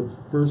stir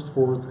would burst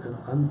forth an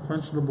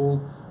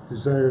unquenchable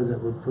desire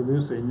that would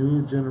produce a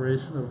new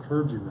generation of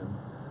clergymen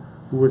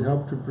who would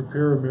help to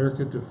prepare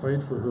America to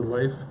fight for her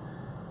life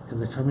in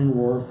the coming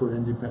war for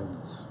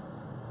independence.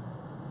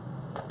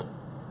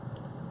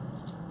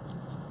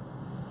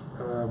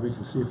 We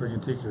can see if I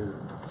can take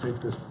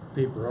this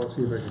paper out,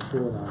 see if I can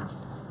show it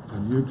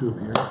on YouTube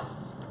here.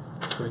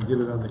 So I can get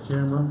it on the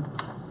camera,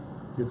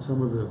 get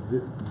some of the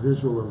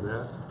visual of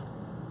that.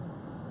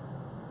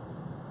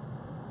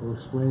 We'll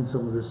explain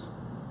some of this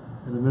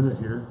in a minute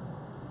here.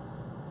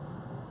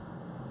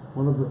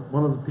 One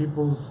of the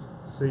people's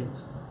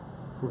saints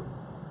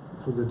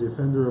for the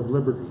defender of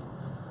liberty.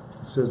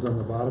 It says on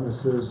the bottom, it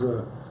says,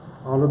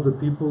 all of the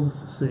people's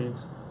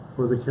saints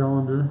for the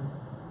calendar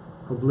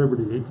of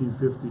liberty,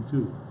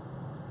 1852.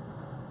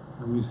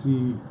 And we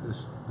see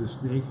the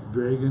snake,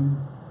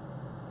 dragon,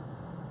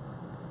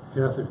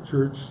 Catholic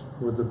Church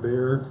with the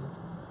bear,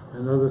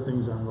 and other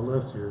things on the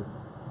left here,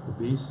 the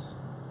beasts.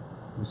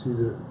 We see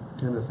the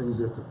kind of things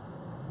that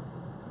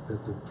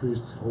the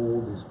priests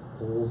hold, these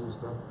poles and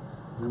stuff.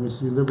 And then we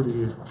see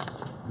liberty,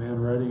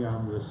 man riding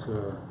on this,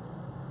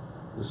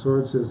 the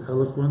sword says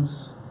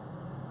eloquence,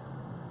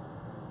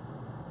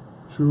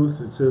 truth,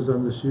 it says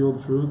on the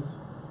shield truth.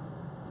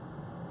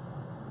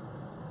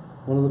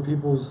 One of the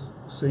people's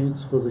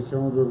saints for the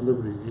calendar of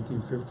liberty,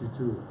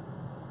 1852.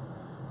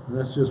 And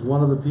that's just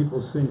one of the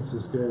people's saints,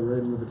 this guy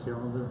riding with the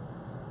calendar,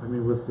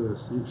 with the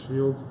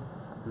shield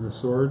and the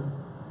sword,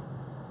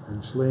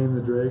 and slaying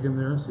the dragon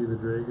there, see the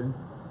dragon,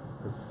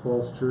 the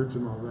false church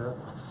and all that.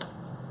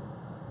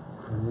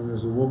 And then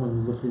there's a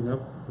woman looking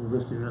up,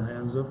 lifting her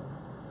hands up.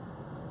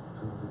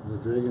 And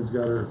the dragon's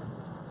got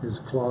his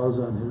claws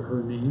on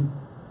her knee.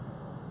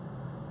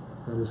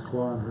 Got his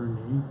claw on her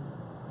knee.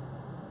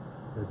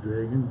 That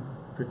dragon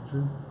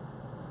picture.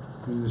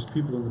 And there's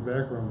people in the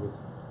background with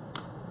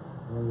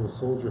one of the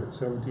soldier,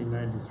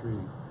 1793,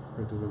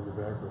 printed in the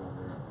background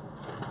there.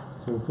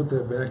 So we'll put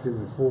that back in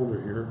the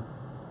folder here.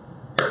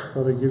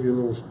 Thought I'd give you a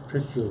little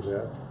picture of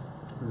that.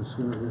 And it's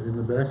gonna, in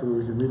the back of it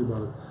we can read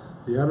about it.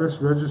 The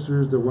artist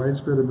registers the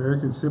widespread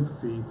American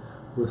sympathy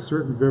with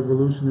certain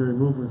revolutionary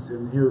movements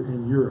in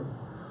Europe.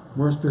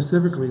 More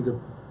specifically, the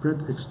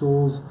print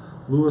extols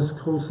Louis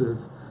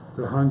Kossuth,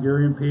 the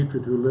Hungarian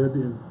patriot who led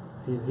in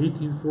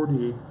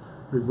 1848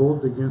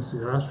 revolt against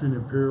the Austrian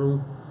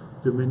imperial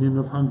dominion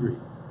of Hungary.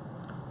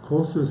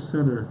 Kossuth's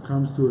center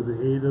comes to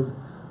the aid of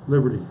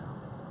liberty,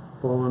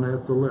 fallen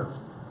at the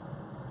left,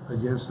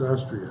 against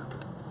Austria.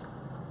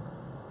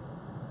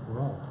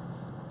 Wow,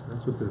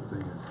 that's what that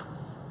thing is.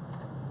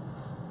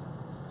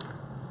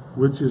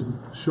 Which is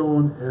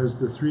shown as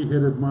the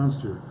three-headed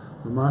monster.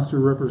 The monster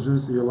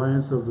represents the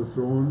alliance of the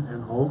throne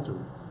and altar,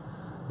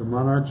 the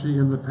monarchy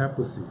and the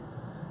papacy.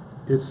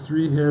 Its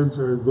three heads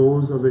are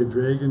those of a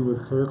dragon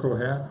with clerical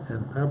hat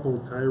and papal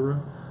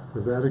tiara,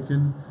 the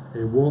Vatican,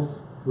 a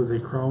wolf with a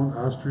crown,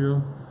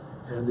 Austria,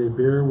 and a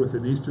bear with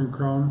an eastern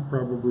crown,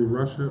 probably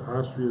Russia,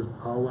 Austria's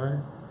ally.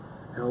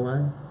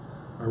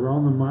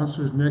 Around the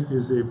monster's neck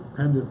is a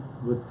pendant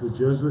with the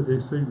Jesuit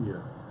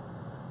insignia.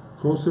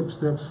 Kossuth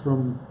steps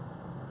from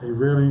a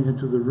railing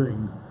into the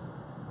ring,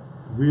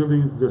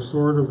 wielding the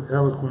sword of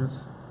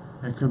eloquence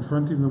and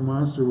confronting the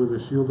monster with a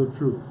shield of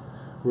truth,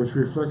 which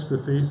reflects the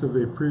face of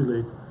a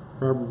prelate,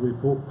 probably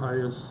Pope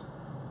Pius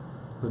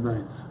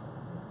IX.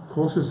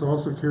 Kossuth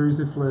also carries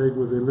a flag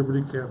with a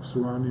liberty cap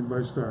surrounded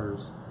by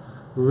stars,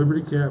 the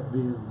liberty cap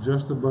being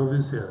just above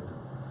his head.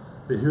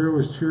 The hero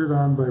is cheered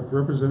on by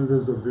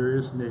representatives of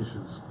various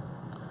nations,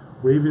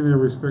 waving their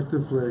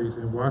respective flags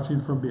and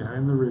watching from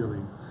behind the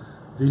railing.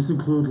 These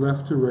include,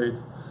 left to right,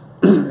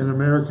 an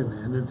American,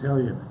 an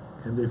Italian,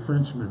 and a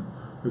Frenchman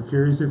who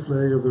carries the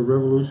flag of the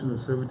Revolution of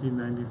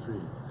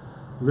 1793.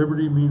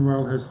 Liberty,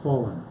 meanwhile, has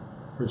fallen.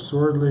 Her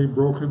sword lay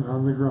broken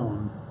on the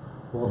ground,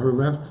 while her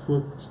left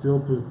foot still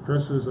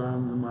presses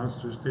on the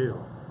monster's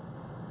tail.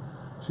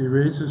 She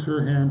raises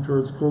her hand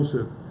towards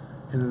Kossuth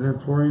in an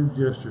imploring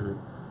gesture.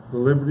 The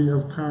Liberty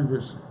of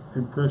Congress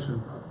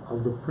impression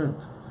of the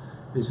print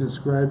is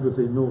inscribed with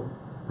a note,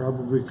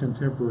 probably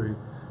contemporary,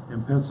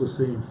 in pencil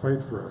saying,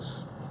 "Fight for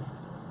us."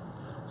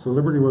 So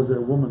Liberty was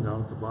that woman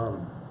down at the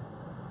bottom.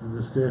 And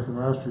this guy from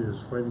Austria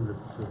is fighting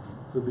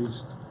the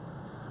beast.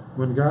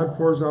 When God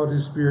pours out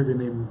his Spirit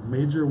in a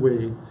major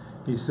way,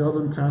 he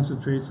seldom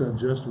concentrates on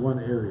just one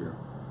area.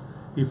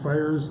 The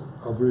fires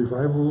of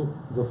revival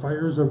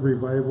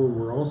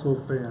were also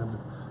fanned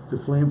to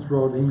flame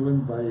throughout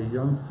England by a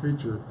young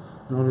preacher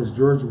known as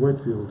George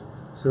Whitefield,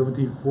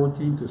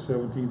 1714 to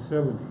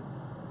 1770.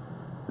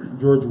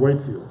 George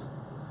Whitefield.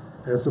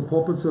 As the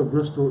pulpits of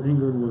Bristol,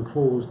 England were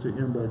closed to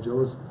him by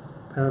jealous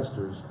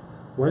pastors,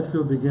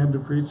 Whitefield began to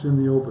preach in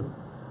the open.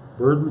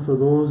 Burdened for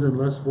those in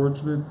less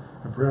fortunate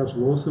and perhaps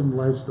loathsome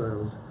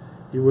lifestyles,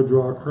 he would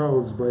draw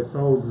crowds by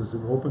thousands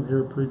in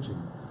open-air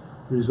preaching.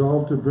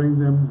 Resolved to bring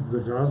them the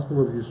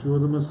gospel of Yeshua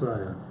the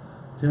Messiah,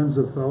 tens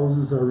of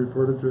thousands are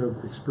reported to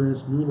have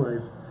experienced new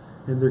life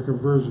in their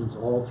conversions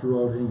all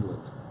throughout England.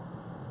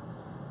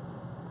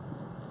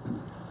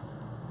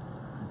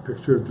 A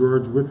picture of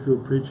George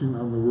Whitefield preaching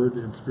on the Word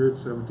in Spirit,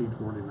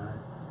 1749.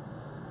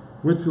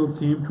 Whitefield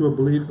came to a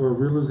belief or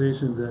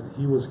realization that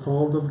he was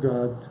called of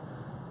God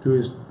to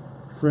his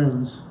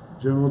friends,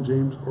 General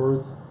James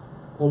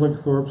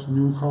Oglethorpe's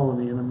new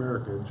colony in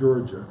America,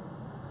 Georgia.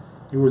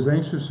 He was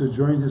anxious to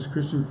join his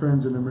Christian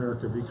friends in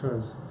America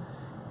because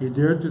he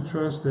dared to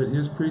trust that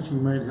his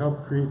preaching might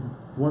help create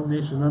one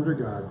nation under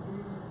God,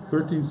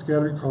 13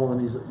 scattered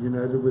colonies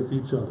united with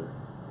each other.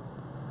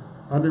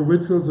 Under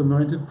Whitefield's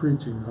anointed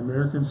preaching,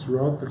 Americans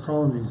throughout the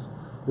colonies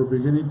were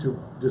beginning to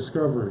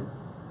discover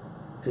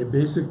a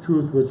basic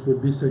truth which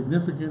would be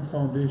significant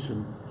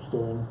foundation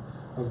stone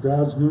of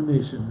God's new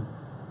nation,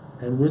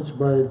 and which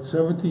by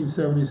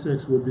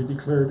 1776 would be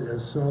declared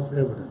as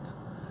self-evident,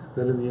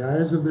 that in the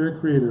eyes of their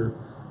Creator,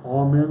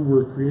 all men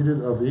were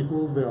created of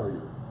equal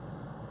value.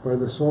 By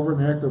the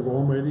sovereign act of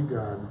Almighty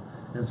God,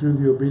 and through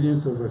the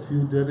obedience of a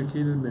few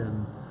dedicated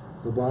men,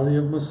 the body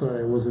of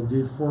Messiah was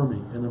indeed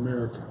forming in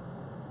America.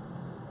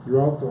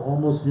 Throughout the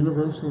almost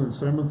universal and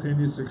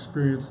simultaneous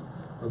experience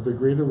of the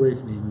Great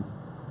Awakening,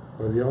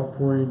 by the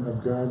outpouring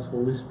of God's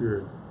Holy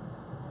Spirit,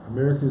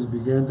 Americans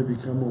began to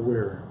become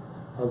aware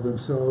of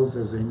themselves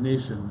as a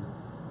nation,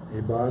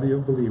 a body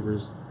of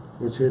believers,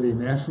 which had a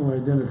national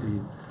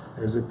identity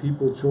as a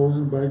people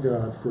chosen by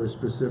God for a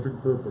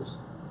specific purpose.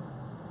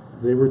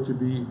 They were to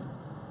be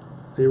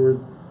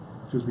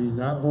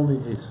not only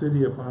a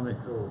city upon a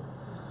hill,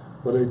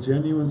 but a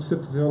genuine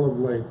citadel of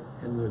light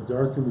in the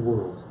darkened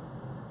world.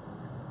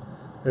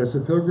 As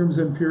the Pilgrims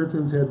and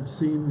Puritans had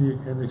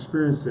seen and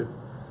experienced it,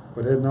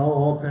 but had now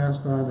all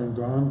passed on and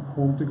gone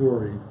home to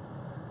glory,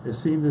 it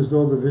seemed as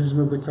though the vision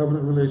of the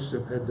covenant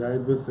relationship had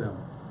died with them.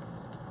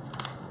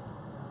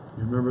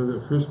 You remember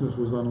that Christmas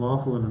was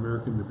unlawful in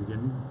America in the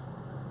beginning?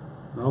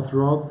 Now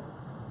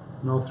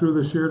through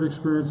the shared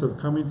experience of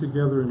coming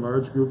together in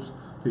large groups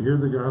to hear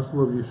the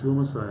gospel of Yeshua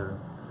Messiah,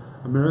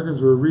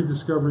 Americans were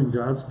rediscovering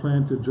God's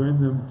plan to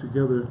join them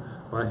together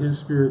by His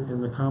Spirit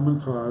in the common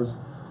cause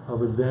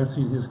of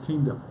advancing His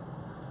kingdom.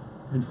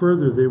 And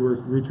further, they were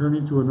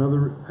returning to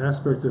another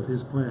aspect of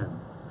His plan.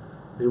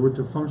 They were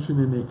to function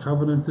in a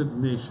covenanted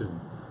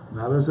nation,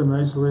 not as an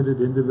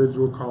isolated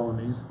individual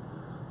colonies.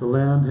 The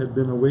land had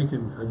been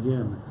awakened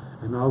again,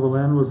 and now the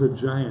land was a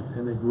giant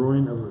and a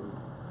growing of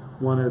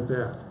one at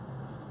that.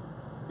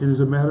 It is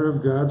a matter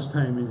of God's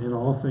timing in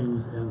all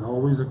things, and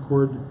always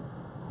according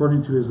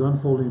to His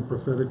unfolding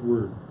prophetic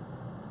word.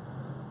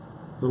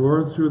 The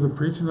Lord, through the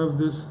preaching of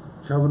this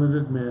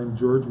covenanted man,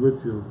 George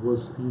Whitefield,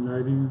 was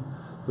uniting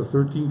the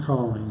 13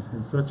 colonies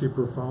in such a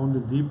profound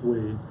and deep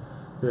way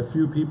that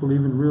few people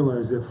even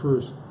realized at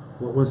first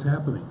what was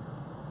happening.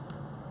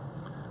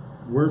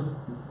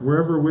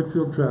 Wherever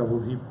Whitefield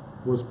traveled, he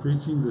was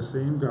preaching the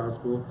same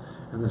gospel,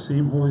 and the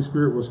same Holy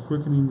Spirit was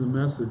quickening the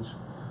message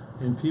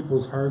in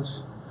people's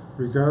hearts,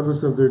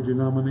 regardless of their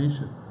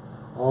denomination.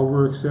 All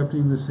were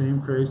accepting the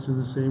same Christ in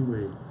the same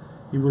way.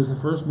 He was the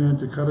first man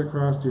to cut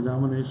across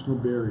denominational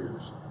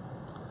barriers.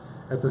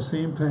 At the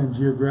same time,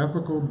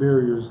 geographical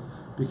barriers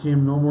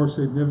became no more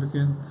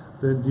significant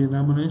than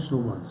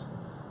denominational ones.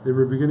 They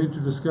were beginning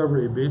to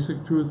discover a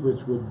basic truth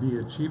which would be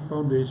a chief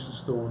foundation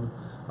stone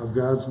of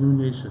God's new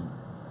nation,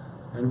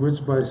 and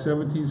which by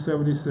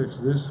 1776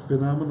 this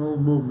phenomenal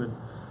movement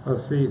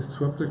of faith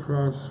swept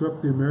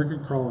the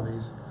American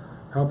colonies,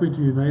 helping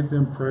to unite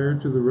them prior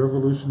to the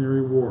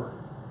Revolutionary War.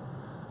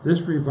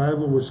 This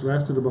revival, which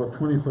lasted about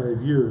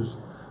 25 years,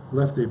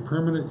 left a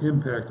permanent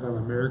impact on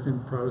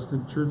American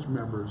Protestant church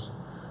members,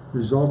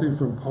 resulting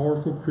from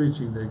powerful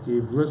preaching that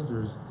gave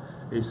listeners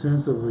a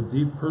sense of a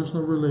deep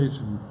personal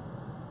relation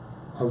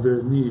of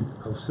their need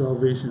of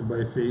salvation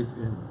by faith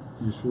in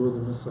Yeshua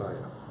the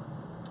Messiah.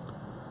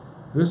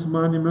 This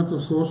monumental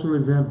social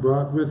event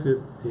brought with it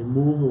a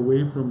move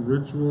away from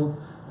ritual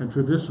and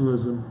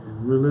traditionalism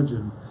in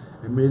religion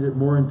and made it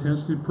more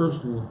intensely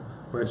personal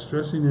by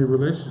stressing a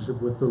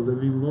relationship with the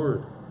living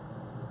Lord.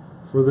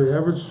 For the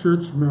average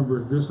church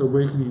member, this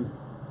awakening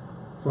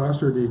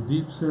fostered a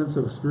deep sense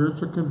of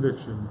spiritual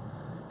conviction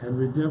and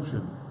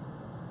redemption,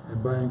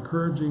 and by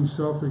encouraging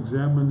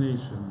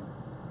self-examination,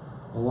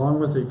 along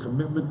with a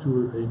commitment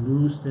to a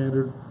new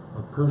standard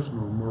of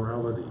personal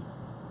morality.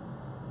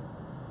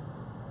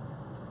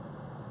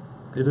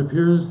 It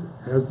appears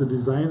as the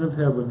design of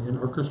heaven in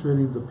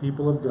orchestrating the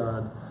people of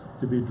God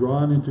to be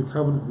drawn into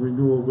covenant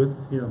renewal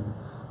with Him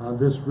on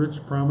this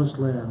rich promised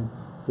land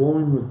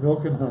flowing with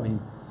milk and honey,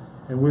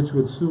 and which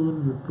would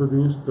soon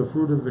produce the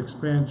fruit of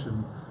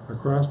expansion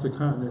across the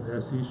continent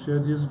as He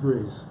shed His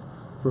grace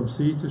from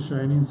sea to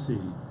shining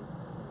sea.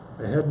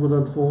 Ahead would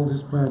unfold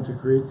His plan to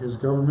create His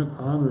government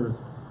on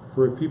earth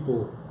for a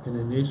people in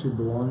a nation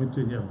belonging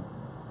to Him.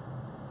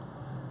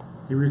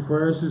 He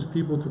requires His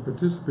people to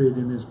participate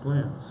in His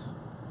plans.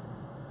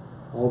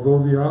 Although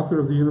the author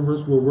of the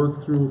universe will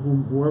work through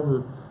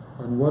whoever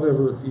and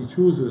whatever He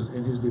chooses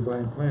in His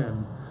divine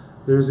plan,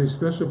 there is a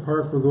special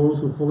part for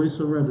those who fully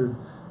surrendered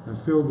and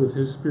filled with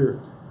His Spirit.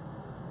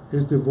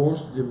 His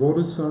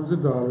devoted sons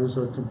and daughters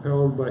are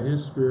compelled by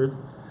His Spirit,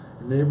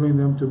 enabling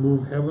them to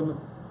move heaven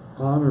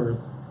on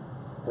earth,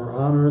 or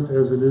on earth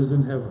as it is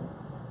in heaven,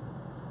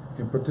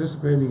 in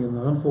participating in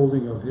the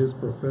unfolding of His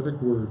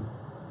prophetic word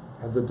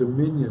and the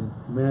dominion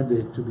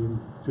mandate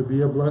to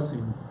be a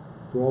blessing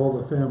to all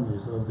the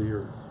families of the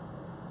earth.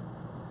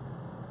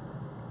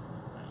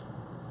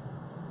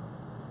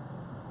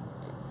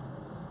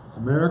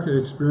 America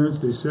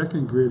experienced a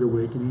second Great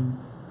Awakening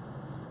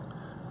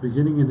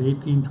beginning in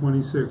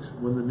 1826,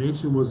 when the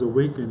nation was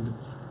awakened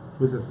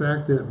with the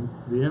fact that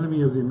the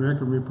enemy of the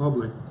American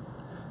Republic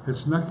had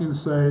snuck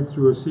inside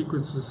through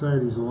secret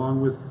societies along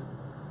with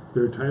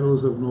their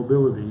titles of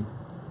nobility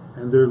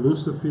and their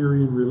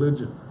Luciferian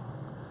religion.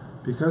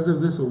 Because of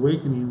this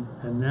awakening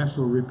and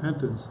national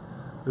repentance,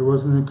 there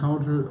was an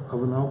encounter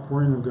of an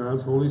outpouring of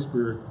God's Holy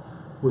Spirit,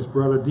 which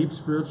brought a deep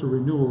spiritual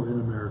renewal in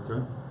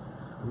America.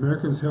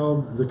 Americans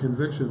held the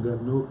conviction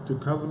that to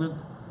covenant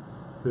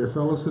their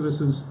fellow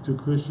citizens to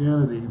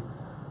Christianity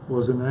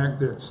was an act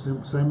that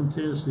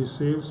simultaneously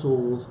saved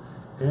souls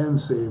and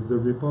saved the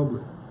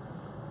Republic.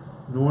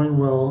 Knowing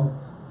well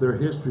their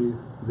history,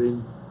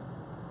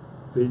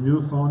 they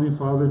knew Founding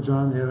Father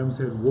John Adams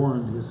had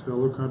warned his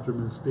fellow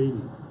countrymen,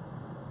 stating,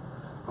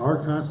 "Our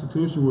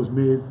Constitution was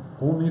made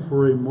only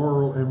for a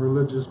moral and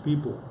religious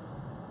people."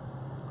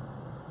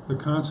 The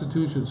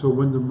Constitution, so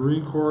when the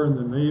Marine Corps and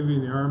the Navy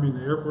and the Army and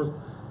the Air Force,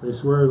 they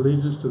swear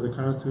allegiance to the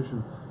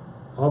Constitution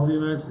of the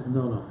United States.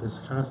 No, it's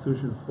the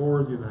Constitution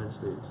for the United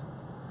States.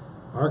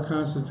 Our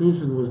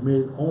Constitution was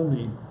made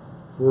only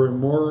for a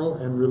moral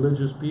and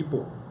religious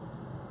people.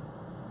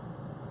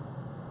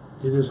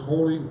 It is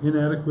wholly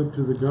inadequate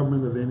to the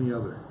government of any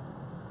other.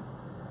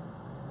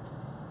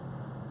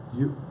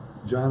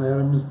 John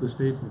Adams, the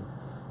statesman.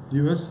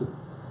 U.S.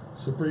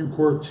 Supreme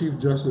Court Chief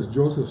Justice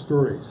Joseph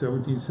Story,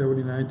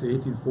 1779 to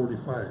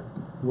 1845,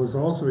 was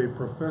also a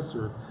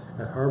professor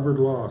at Harvard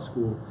Law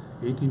School,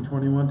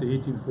 1821 to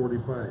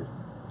 1845.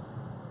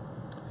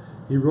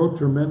 He wrote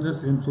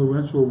tremendous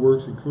influential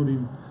works,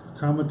 including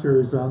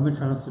commentaries on the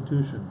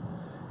Constitution.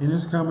 In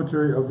his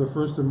commentary of the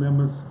First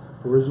Amendment's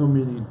original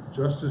meaning,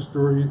 Justice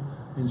Story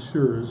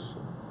ensures,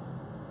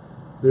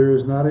 "There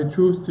is not a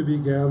truth to be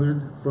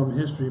gathered from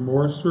history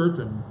more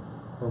certain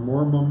or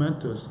more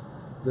momentous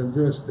than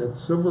this, that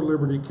civil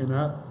liberty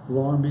cannot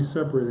long be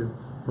separated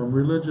from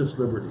religious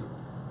liberty,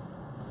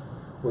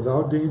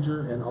 without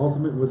danger and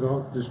ultimate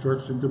without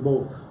destruction to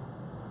both.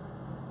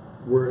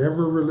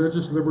 Wherever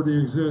religious liberty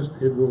exists,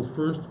 it will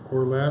first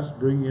or last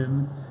bring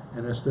in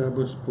and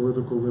establish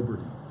political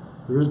liberty."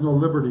 There is no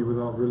liberty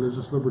without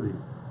religious liberty,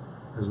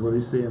 is what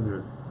he's saying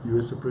there.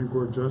 U.S. Supreme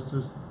Court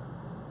Justice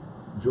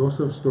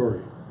Joseph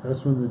Story.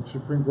 That's when the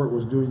Supreme Court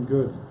was doing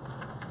good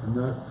and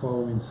not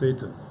following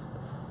Satan.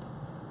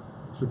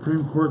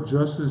 Supreme Court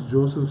Justice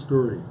Joseph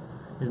Story.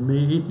 In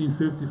May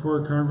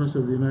 1854, Congress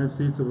of the United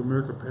States of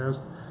America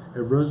passed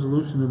a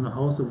resolution in the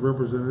House of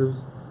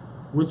Representatives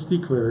which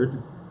declared,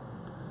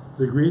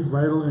 "The great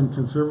vital and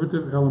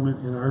conservative element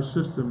in our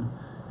system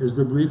is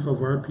the belief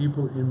of our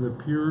people in the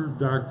pure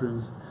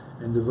doctrines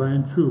and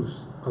divine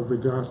truths of the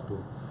gospel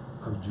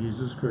of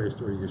Jesus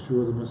Christ," or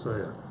Yeshua the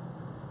Messiah.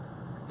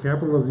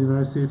 Capital of the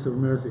United States of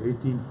America,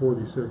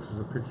 1846, is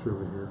a picture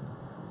of it here.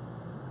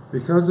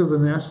 Because of the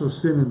national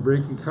sin in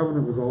breaking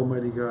covenant with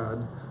Almighty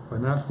God, by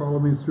not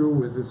following through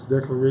with its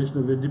Declaration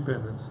of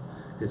Independence,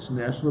 its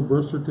national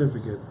birth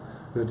certificate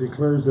that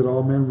declares that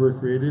all men were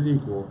created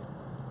equal.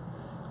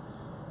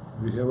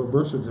 We have a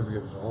birth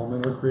certificate, all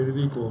men are created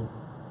equal.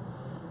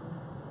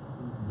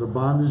 The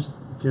bondage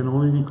can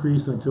only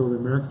increase until the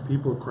American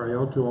people cry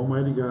out to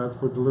Almighty God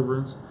for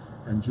deliverance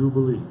and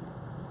jubilee.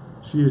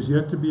 She is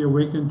yet to be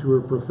awakened to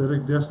her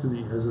prophetic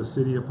destiny as a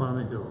city upon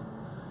a hill,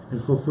 in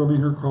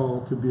fulfilling her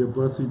call to be a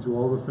blessing to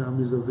all the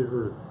families of the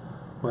earth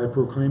by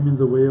proclaiming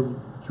the way of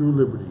true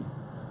liberty,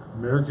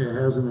 America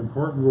has an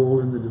important role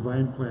in the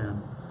divine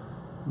plan,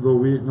 though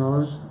we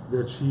acknowledge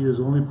that she is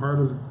only part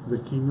of the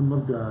kingdom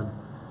of God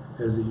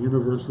as a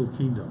universal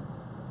kingdom.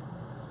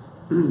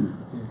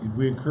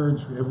 We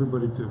encourage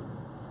everybody to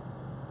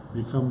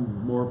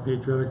become more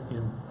patriotic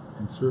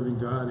in serving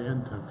God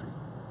and country.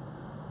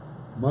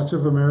 Much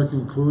of America,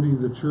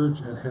 including the church,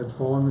 had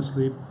fallen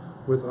asleep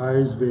with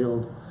eyes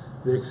veiled.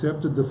 They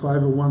accepted the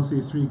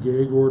 501c3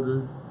 gag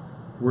order,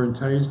 were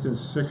enticed and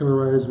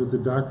secularized with the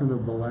doctrine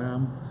of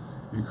Balaam,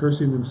 and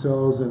cursing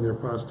themselves and their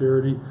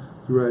posterity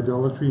through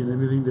idolatry and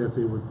anything that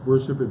they would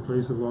worship in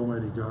place of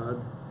Almighty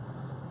God.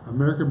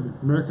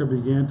 America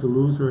began to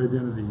lose her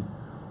identity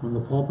when the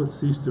pulpit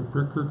ceased to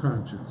prick her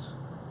conscience.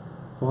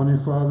 Founding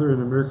Father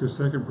and America's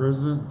second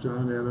president,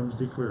 John Adams,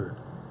 declared,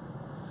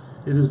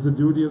 "It is the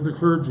duty of the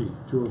clergy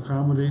to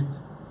accommodate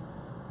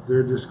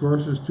their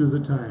discourses to the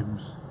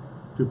times,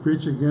 to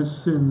preach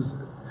against sins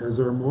as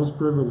are most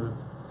prevalent,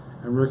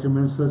 and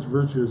recommend such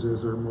virtues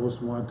as are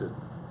most wanted."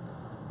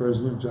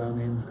 President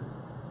John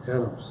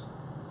Adams.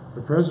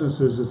 The president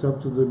says it's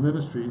up to the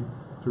ministry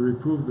to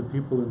reprove the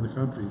people in the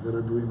country that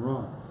are doing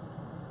wrong,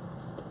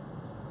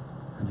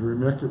 and to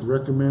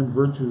recommend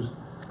virtues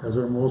as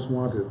are most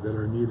wanted, that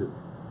are needed.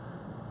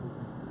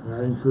 And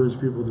I encourage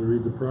people to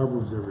read the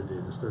Proverbs every day,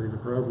 to study the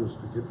Proverbs,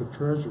 to get the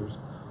treasures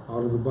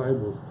out of the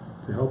Bible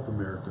to help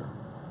America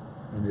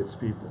and its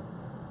people.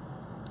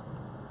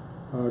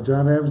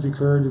 John Adams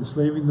declared,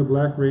 enslaving the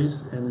black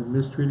race and in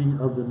mistreating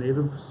of the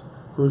natives,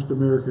 first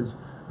Americans,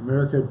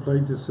 America had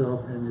plagued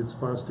itself and its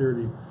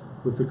posterity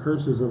with the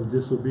curses of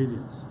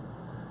disobedience.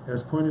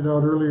 As pointed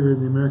out earlier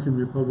in the American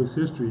Republic's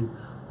history,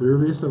 the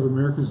earliest of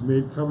Americans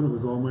made covenant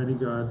with Almighty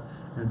God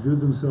and viewed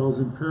themselves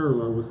in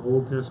parallel with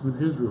Old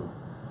Testament Israel.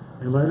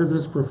 In light of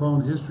this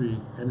profound history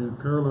and in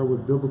parallel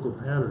with biblical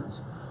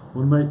patterns,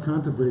 one might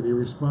contemplate a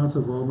response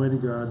of Almighty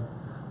God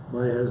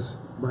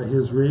by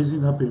his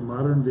raising up a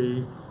modern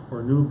day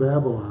or new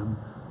Babylon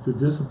to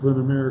discipline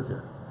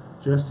America,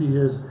 just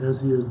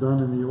as he has done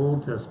in the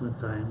Old Testament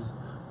times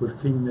with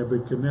King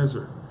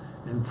Nebuchadnezzar,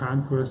 and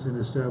conquest and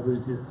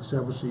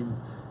establishing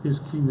his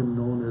kingdom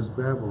known as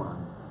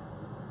Babylon.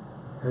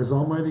 As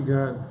Almighty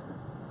God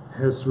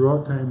has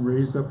throughout time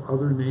raised up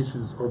other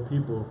nations or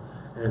people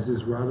as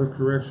his rod of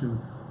correction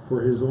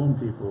for his own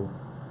people,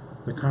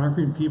 the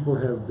conquering people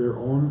have their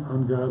own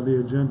ungodly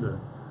agenda,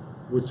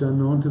 which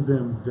unknown to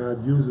them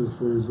God uses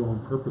for his own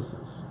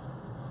purposes.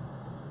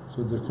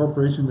 So the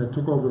corporation that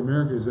took over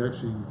America is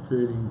actually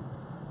creating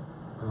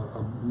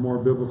more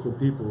biblical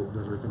people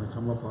that are going to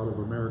come up out of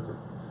America.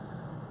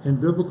 In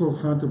biblical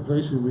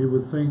contemplation, we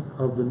would think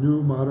of the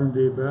new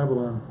modern-day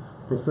Babylon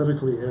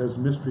prophetically as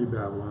Mystery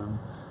Babylon,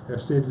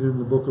 as stated in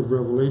the book of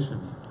Revelation.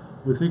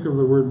 We think of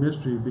the word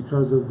mystery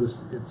because of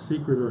its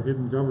secret or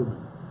hidden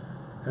government,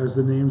 as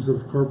the names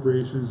of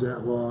corporations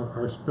at law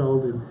are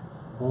spelled in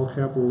all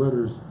capital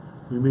letters.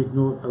 We make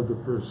note of the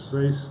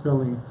precise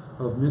spelling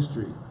of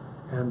mystery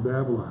and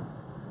Babylon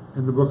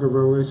in the book of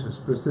Revelation,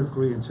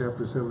 specifically in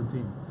chapter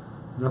 17.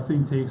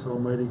 Nothing takes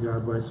Almighty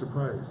God by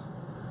surprise.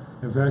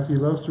 In fact, he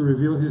loves to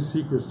reveal his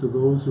secrets to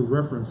those who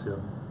reverence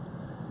him,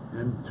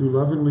 and to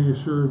lovingly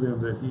assure them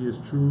that he is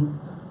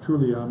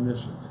truly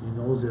omniscient. He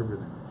knows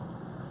everything.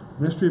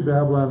 Mystery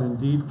Babylon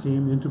indeed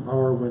came into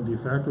power when de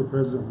facto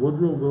President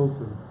Woodrow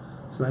Wilson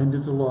signed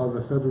into law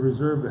the Federal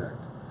Reserve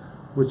Act,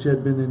 which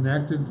had been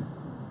enacted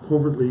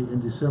covertly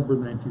in December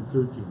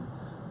 1913.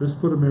 This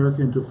put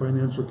America into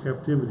financial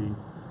captivity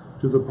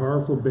to the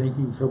powerful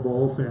banking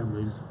cabal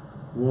families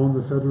who owned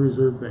the Federal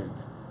Reserve Bank.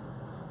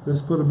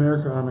 This put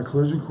America on a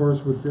collision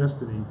course with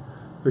destiny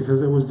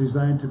because it was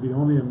designed to be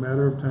only a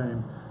matter of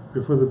time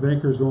before the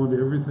bankers owned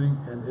everything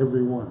and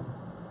everyone.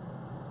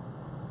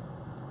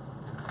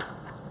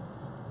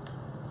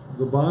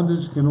 The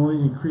bondage can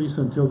only increase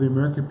until the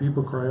American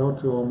people cry out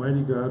to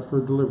Almighty God for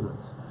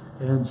deliverance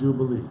and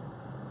jubilee.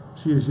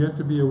 She is yet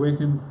to be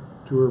awakened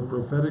to her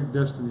prophetic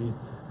destiny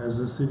as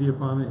a city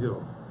upon a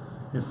hill,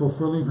 in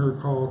fulfilling her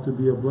call to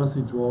be a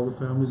blessing to all the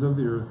families of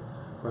the earth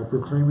by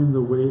proclaiming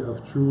the way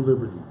of true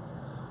liberty.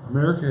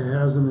 America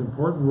has an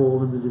important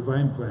role in the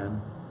divine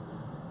plan,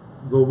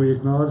 though we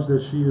acknowledge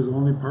that she is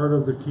only part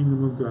of the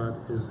kingdom of God,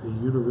 is a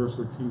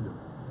universal kingdom.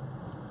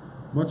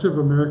 Much of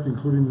America,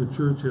 including the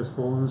church, has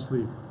fallen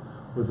asleep.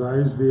 With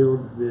eyes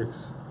veiled, they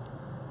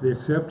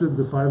accepted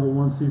the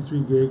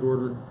 501c3 gag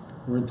order,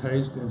 were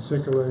enticed and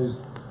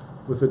secularized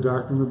with the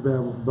doctrine of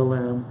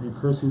Balaam, and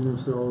cursing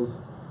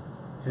themselves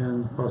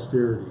and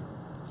posterity.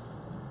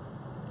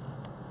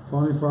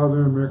 Founding Father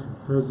and American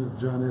President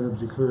John Adams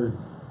declared,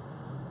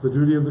 the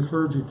duty of the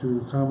clergy to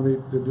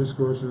accommodate their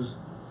discourses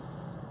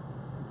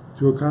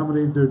to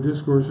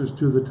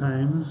the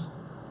times,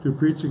 to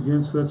preach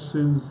against such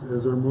sins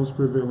as are most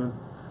prevalent,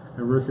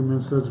 and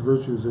recommend such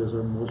virtues as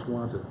are most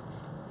wanted.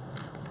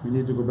 We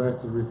need to go back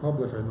to the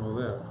Republic, I know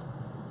that.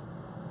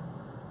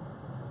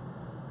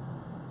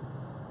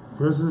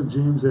 President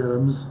James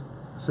Adams,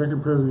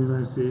 second President of the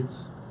United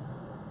States,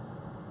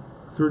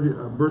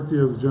 birthday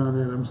of John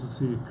Adams, let's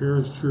see,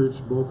 Parish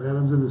Church, both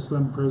Adams and his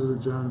son,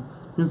 President John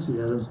Quincy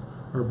Adams,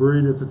 are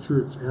buried at the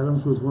church.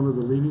 Adams was one of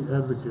the leading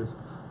advocates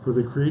for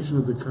the creation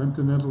of the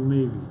Continental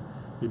Navy.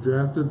 He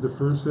drafted the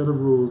first set of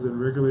rules and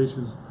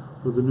regulations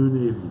for the new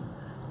Navy.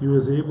 He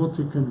was able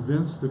to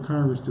convince the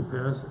Congress to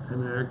pass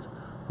an act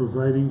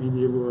providing a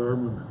naval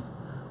armament,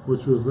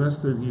 which was less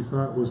than he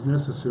thought was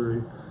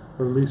necessary,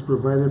 but at least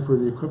provided for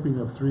the equipping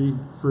of 3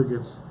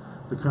 frigates,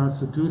 the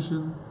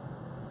Constitution,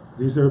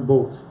 these are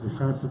boats, the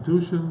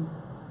Constitution,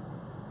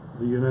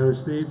 the United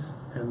States,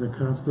 and the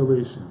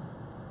Constellation,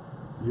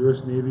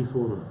 U.S. Navy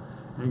photo.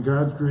 In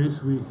God's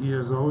grace, He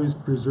has always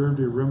preserved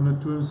a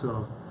remnant to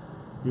Himself.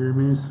 He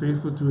remains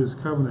faithful to His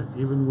covenant,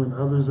 even when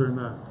others are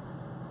not.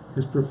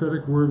 His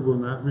prophetic word will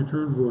not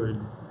return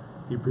void.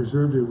 He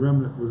preserved a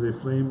remnant with a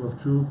flame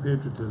of true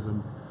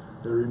patriotism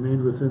that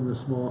remained within the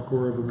small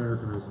core of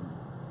Americanism.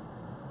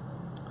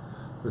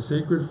 The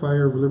sacred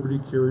fire of liberty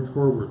carried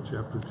forward,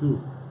 chapter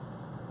 2.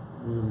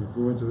 We're going to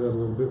go into that a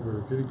little bit.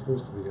 We're getting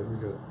close to the end.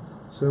 We've got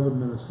 7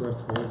 minutes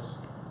left, folks.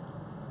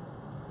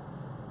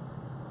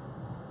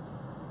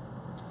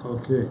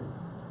 Okay.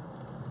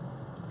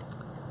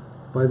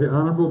 By the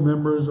honorable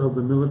members of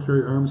the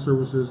military armed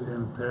services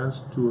and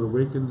passed to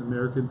awakened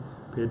American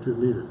patriot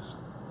leaders.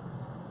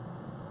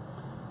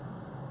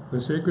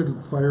 The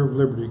Sacred Fire of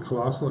Liberty,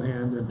 Colossal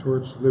Hand and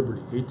Torch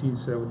Liberty,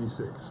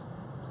 1876.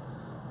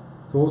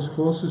 Those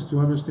closest to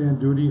understand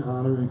duty,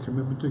 honor, and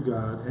commitment to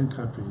God and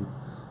country,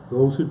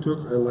 those who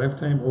took a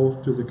lifetime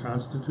oath to the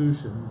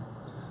Constitution,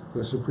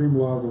 the supreme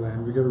law of the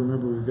land. We got to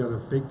remember we've got a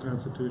fake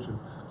Constitution.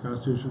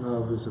 Constitution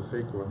of is a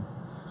fake one.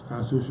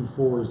 Constitution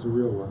 4 is the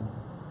real one.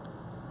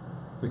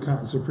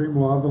 The supreme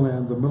law of the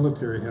land, the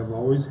military, have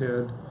always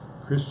had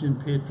Christian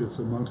patriots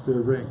amongst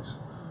their ranks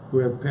who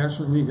have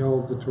passionately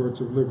held the torch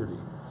of liberty.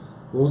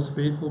 Those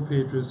faithful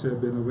patriots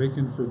have been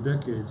awakened for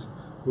decades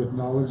with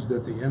knowledge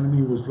that the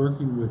enemy was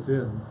lurking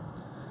within,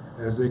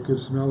 as they could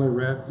smell a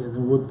rat in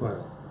a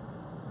woodpile.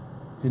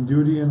 In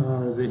duty and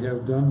honor, they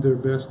have done their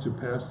best to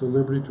pass the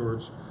liberty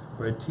torch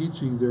by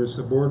teaching their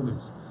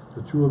subordinates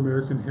the true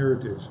American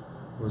heritage,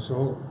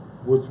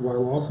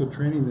 while also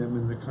training them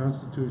in the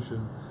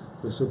Constitution,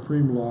 the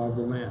supreme law of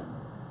the land.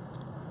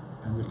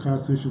 And the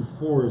Constitution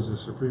 4 is the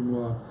supreme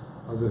law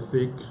of the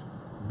fake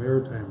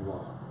maritime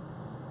law,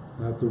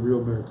 not the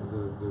real maritime,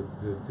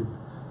 the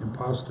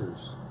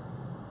imposters.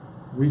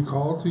 We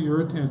call to your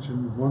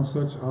attention one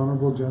such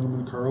honorable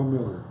gentleman, Carl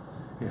Miller,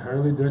 a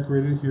highly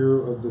decorated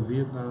hero of the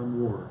Vietnam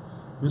War.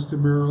 Mr.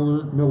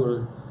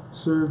 Miller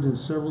served in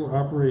several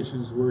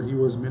operations where he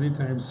was many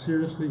times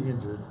seriously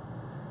injured,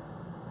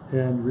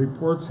 and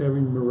reports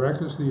having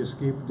miraculously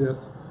escaped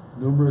death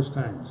numerous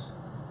times.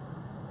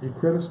 He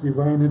credits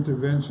divine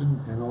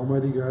intervention and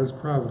Almighty God's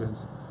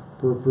providence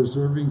for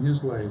preserving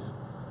his life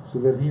so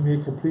that he may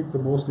complete the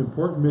most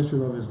important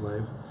mission of his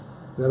life,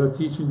 that of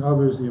teaching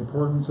others the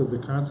importance of the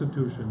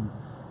Constitution,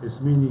 its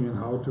meaning, and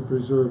how to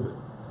preserve it.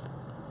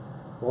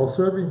 While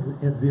serving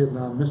in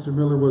Vietnam, Mr.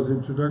 Miller was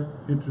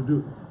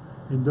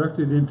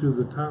inducted into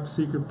the top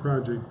secret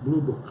project,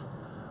 Blue Book,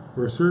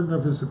 where certain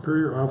of his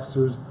superior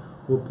officers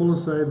will pull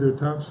aside their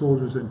top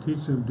soldiers and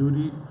teach them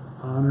duty,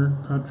 honor,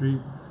 country,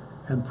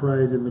 and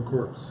pride in the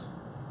corps,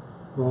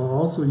 while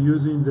also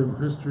teaching them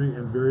history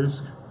and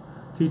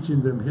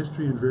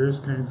various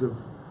kinds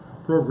of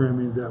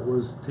programming that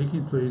was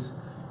taking place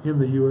in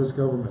the U.S.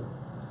 government.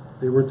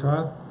 They were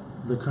taught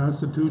the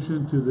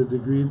Constitution to the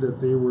degree that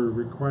they were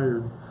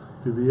required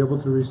to be able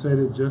to recite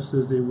it just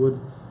as they would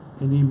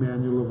any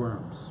manual of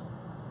arms.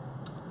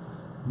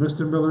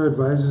 Mr. Miller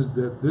advises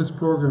that this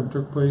program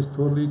took place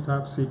totally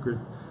top secret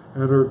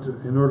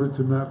in order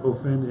to not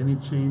offend any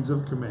chains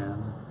of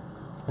command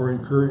or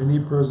incur any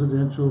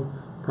presidential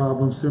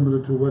problems similar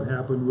to what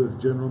happened with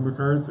General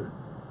MacArthur.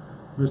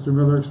 Mr.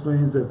 Miller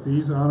explains that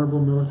these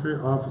honorable military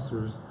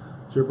officers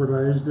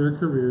jeopardized their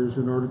careers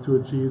in order to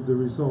achieve the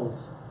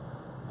results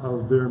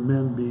of their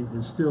men being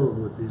instilled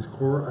with these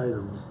core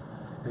items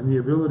and the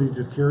ability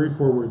to carry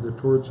forward the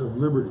torch of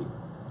liberty.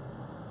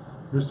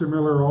 Mr.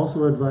 Miller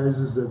also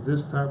advises that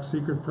this top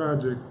secret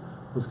project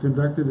was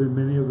conducted in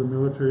many of the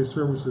military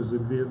services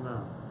in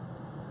Vietnam,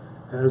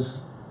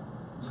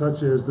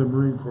 such as the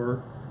Marine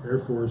Corps, Air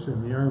Force,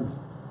 and the Army.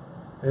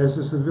 As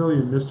a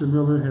civilian, Mr.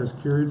 Miller has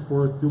carried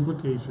forth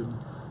duplication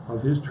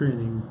of his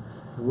training,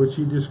 in which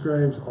he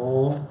describes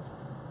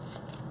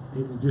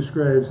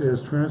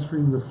as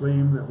transferring the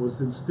flame that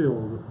was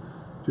instilled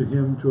to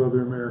him to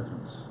other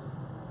Americans.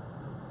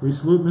 We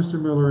salute Mr.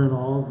 Miller and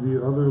all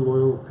the other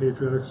loyal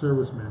patriotic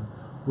servicemen,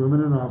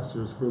 women, and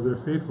officers for their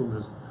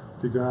faithfulness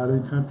to God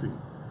and country.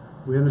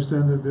 We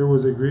understand that there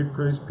was a great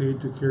price paid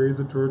to carry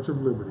the torch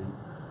of liberty,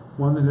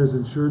 one that has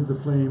ensured the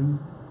flame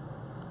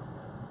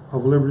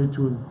of liberty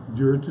to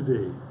endure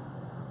today.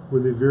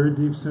 With a very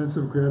deep sense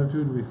of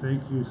gratitude, we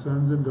thank you,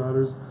 sons and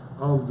daughters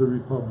of the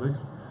Republic.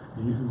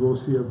 And you can go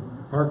see a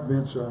park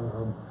bench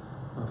on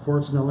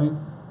Fort Snelling,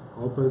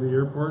 out by the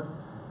airport,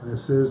 and it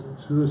says,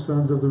 "To the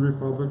sons of the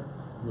Republic."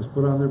 It was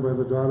put on there by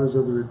the daughters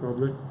of the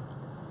Republic.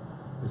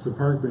 It's a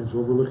park bench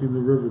overlooking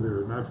the river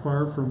there, not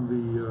far from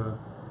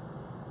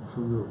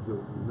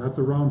not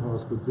the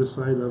roundhouse, but this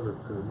side of it,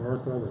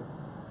 north of it.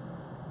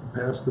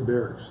 past the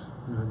barracks,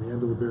 the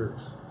end of the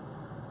barracks,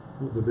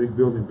 the big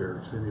building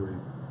barracks anyway.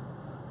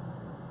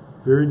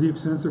 Very deep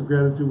sense of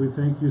gratitude. We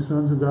thank you,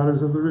 sons and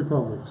daughters of the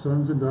Republic,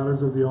 sons and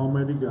daughters of the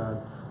Almighty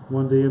God.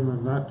 One day in the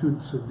not too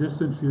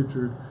distant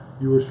future,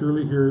 you will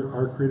surely hear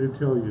our Creator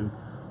tell you,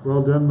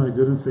 well done, my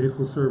good and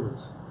faithful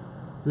servants.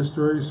 This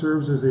story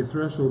serves as a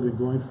threshold in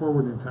going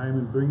forward in time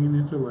and bringing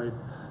into light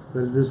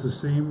that it is the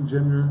same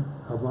genre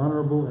of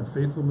honorable and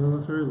faithful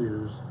military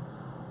leaders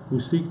who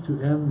seek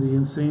to end the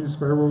insane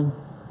spiral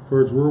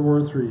towards World War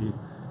III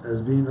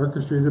as being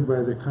orchestrated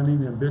by the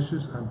cunning,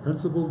 ambitious,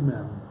 unprincipled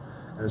men,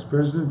 as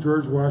President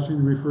George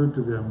Washington referred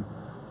to them,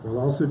 while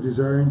also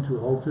desiring an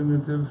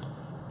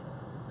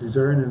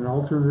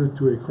alternative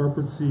to a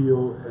corporate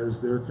CEO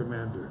as their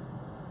commander.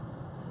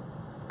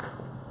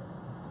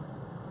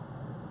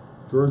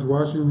 George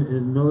Washington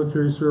in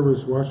military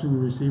service,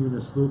 Washington receiving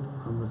a salute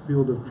on the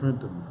field of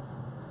Trenton.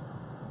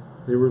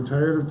 They were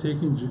tired of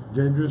taking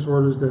dangerous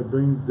orders that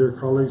bring their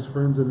colleagues,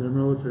 friends, and their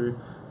military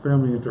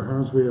family into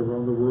harm's way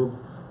around the world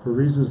for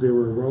reasons they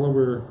were well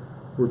aware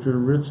were to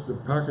enrich the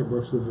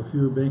pocketbooks of a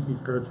few banking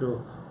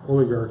cartel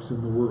oligarchs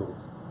in the world.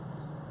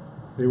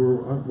 They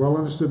were well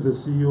understood that the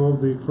CEO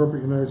of the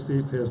corporate United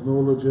States has no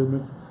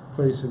legitimate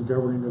place in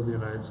governing of the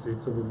United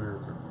States of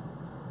America.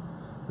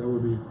 That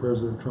would be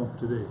President Trump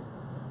today.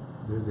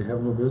 They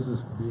have no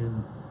business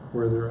being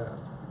where they're at.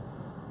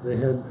 They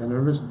had an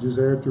earnest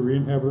desire to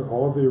re-inhabit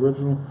all of the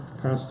original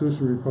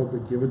constitutional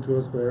republic given to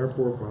us by our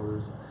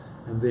forefathers,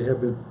 and they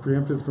have been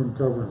preempted from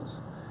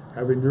governance.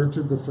 Having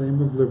nurtured the flame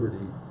of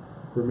liberty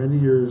for many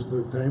years,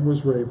 the time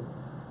was ripe,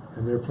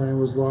 and their plan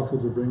was lawful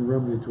to bring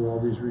remedy to all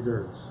these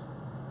regards.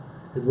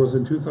 It was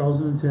in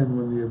 2010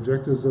 when the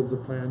objectives of the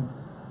plan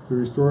to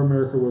restore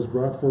America was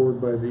brought forward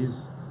by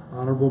these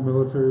honorable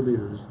military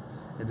leaders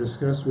and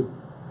discussed with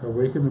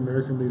awakened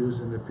American leaders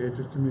in the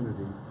patriot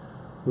community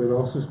who had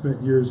also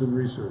spent years in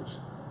research.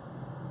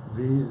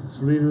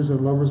 These leaders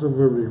and lovers of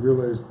liberty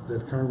realized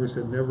that Congress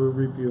had never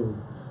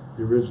repealed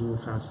the original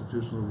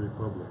constitutional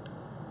republic.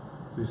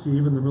 So you see,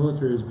 even the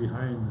military is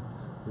behind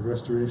the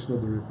restoration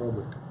of the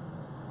republic.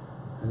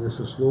 And it's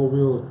a slow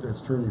wheel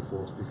that's turning,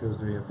 folks, because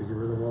they have to get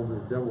rid of all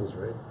the devils,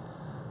 right?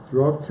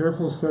 Throughout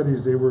careful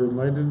studies, they were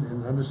enlightened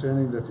in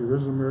understanding that the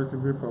original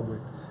American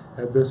republic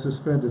had been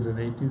suspended in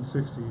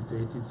 1860 to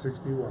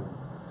 1861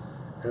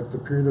 at the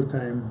period of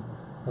time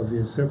of the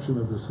inception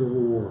of the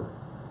Civil War.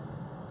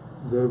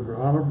 The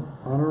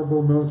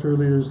honorable military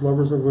leaders,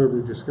 lovers of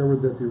liberty,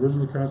 discovered that the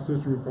original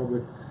constitutional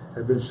republic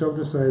had been shoved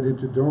aside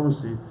into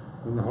dormancy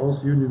when the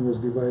House Union was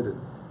divided.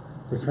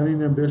 The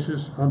cunning,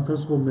 ambitious,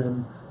 unprincipled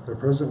men that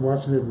President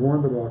Washington had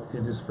warned about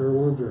in his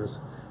farewell address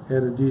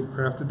had indeed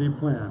crafted a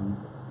plan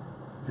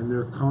in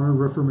their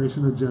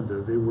counter-reformation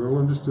agenda. They well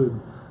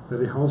understood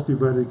that a house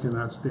divided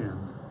cannot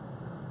stand.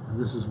 And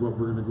this is what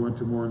we're going to go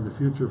into more in the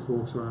future,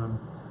 folks, on.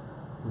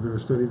 We're going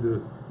to study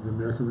the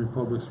American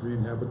Republic's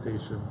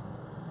reinhabitation.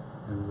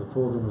 And the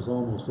program is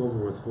almost over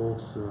with,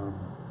 folks.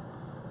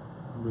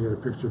 We had a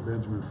picture of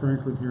Benjamin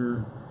Franklin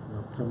here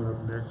coming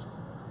up next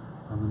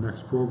on the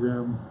next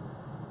program.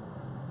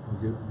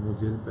 We'll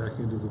get it back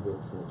into the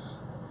book,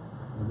 folks.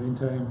 In the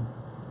meantime,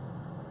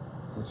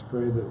 let's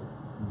pray that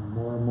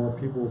more and more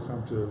people will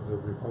come to the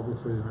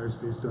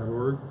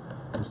republicfortheunitedstates.org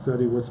and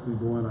study what's been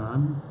going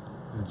on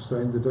and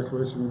sign the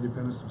Declaration of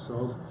Independence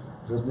themselves.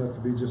 It doesn't have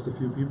to be just a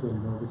few people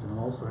anymore. We can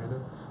all sign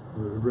it,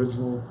 the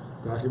original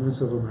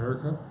documents of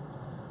America,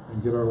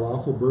 and get our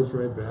lawful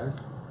birthright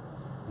back,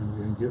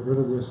 and get rid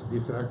of this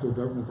de facto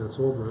government that's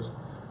over us,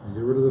 and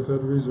get rid of the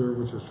Federal Reserve,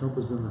 which is Trump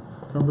is in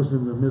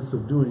the midst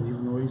of doing,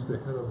 even though he's the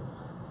head of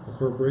the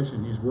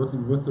corporation. He's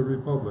working with the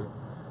Republic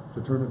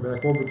to turn it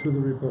back over to the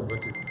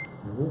Republic.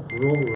 And we're over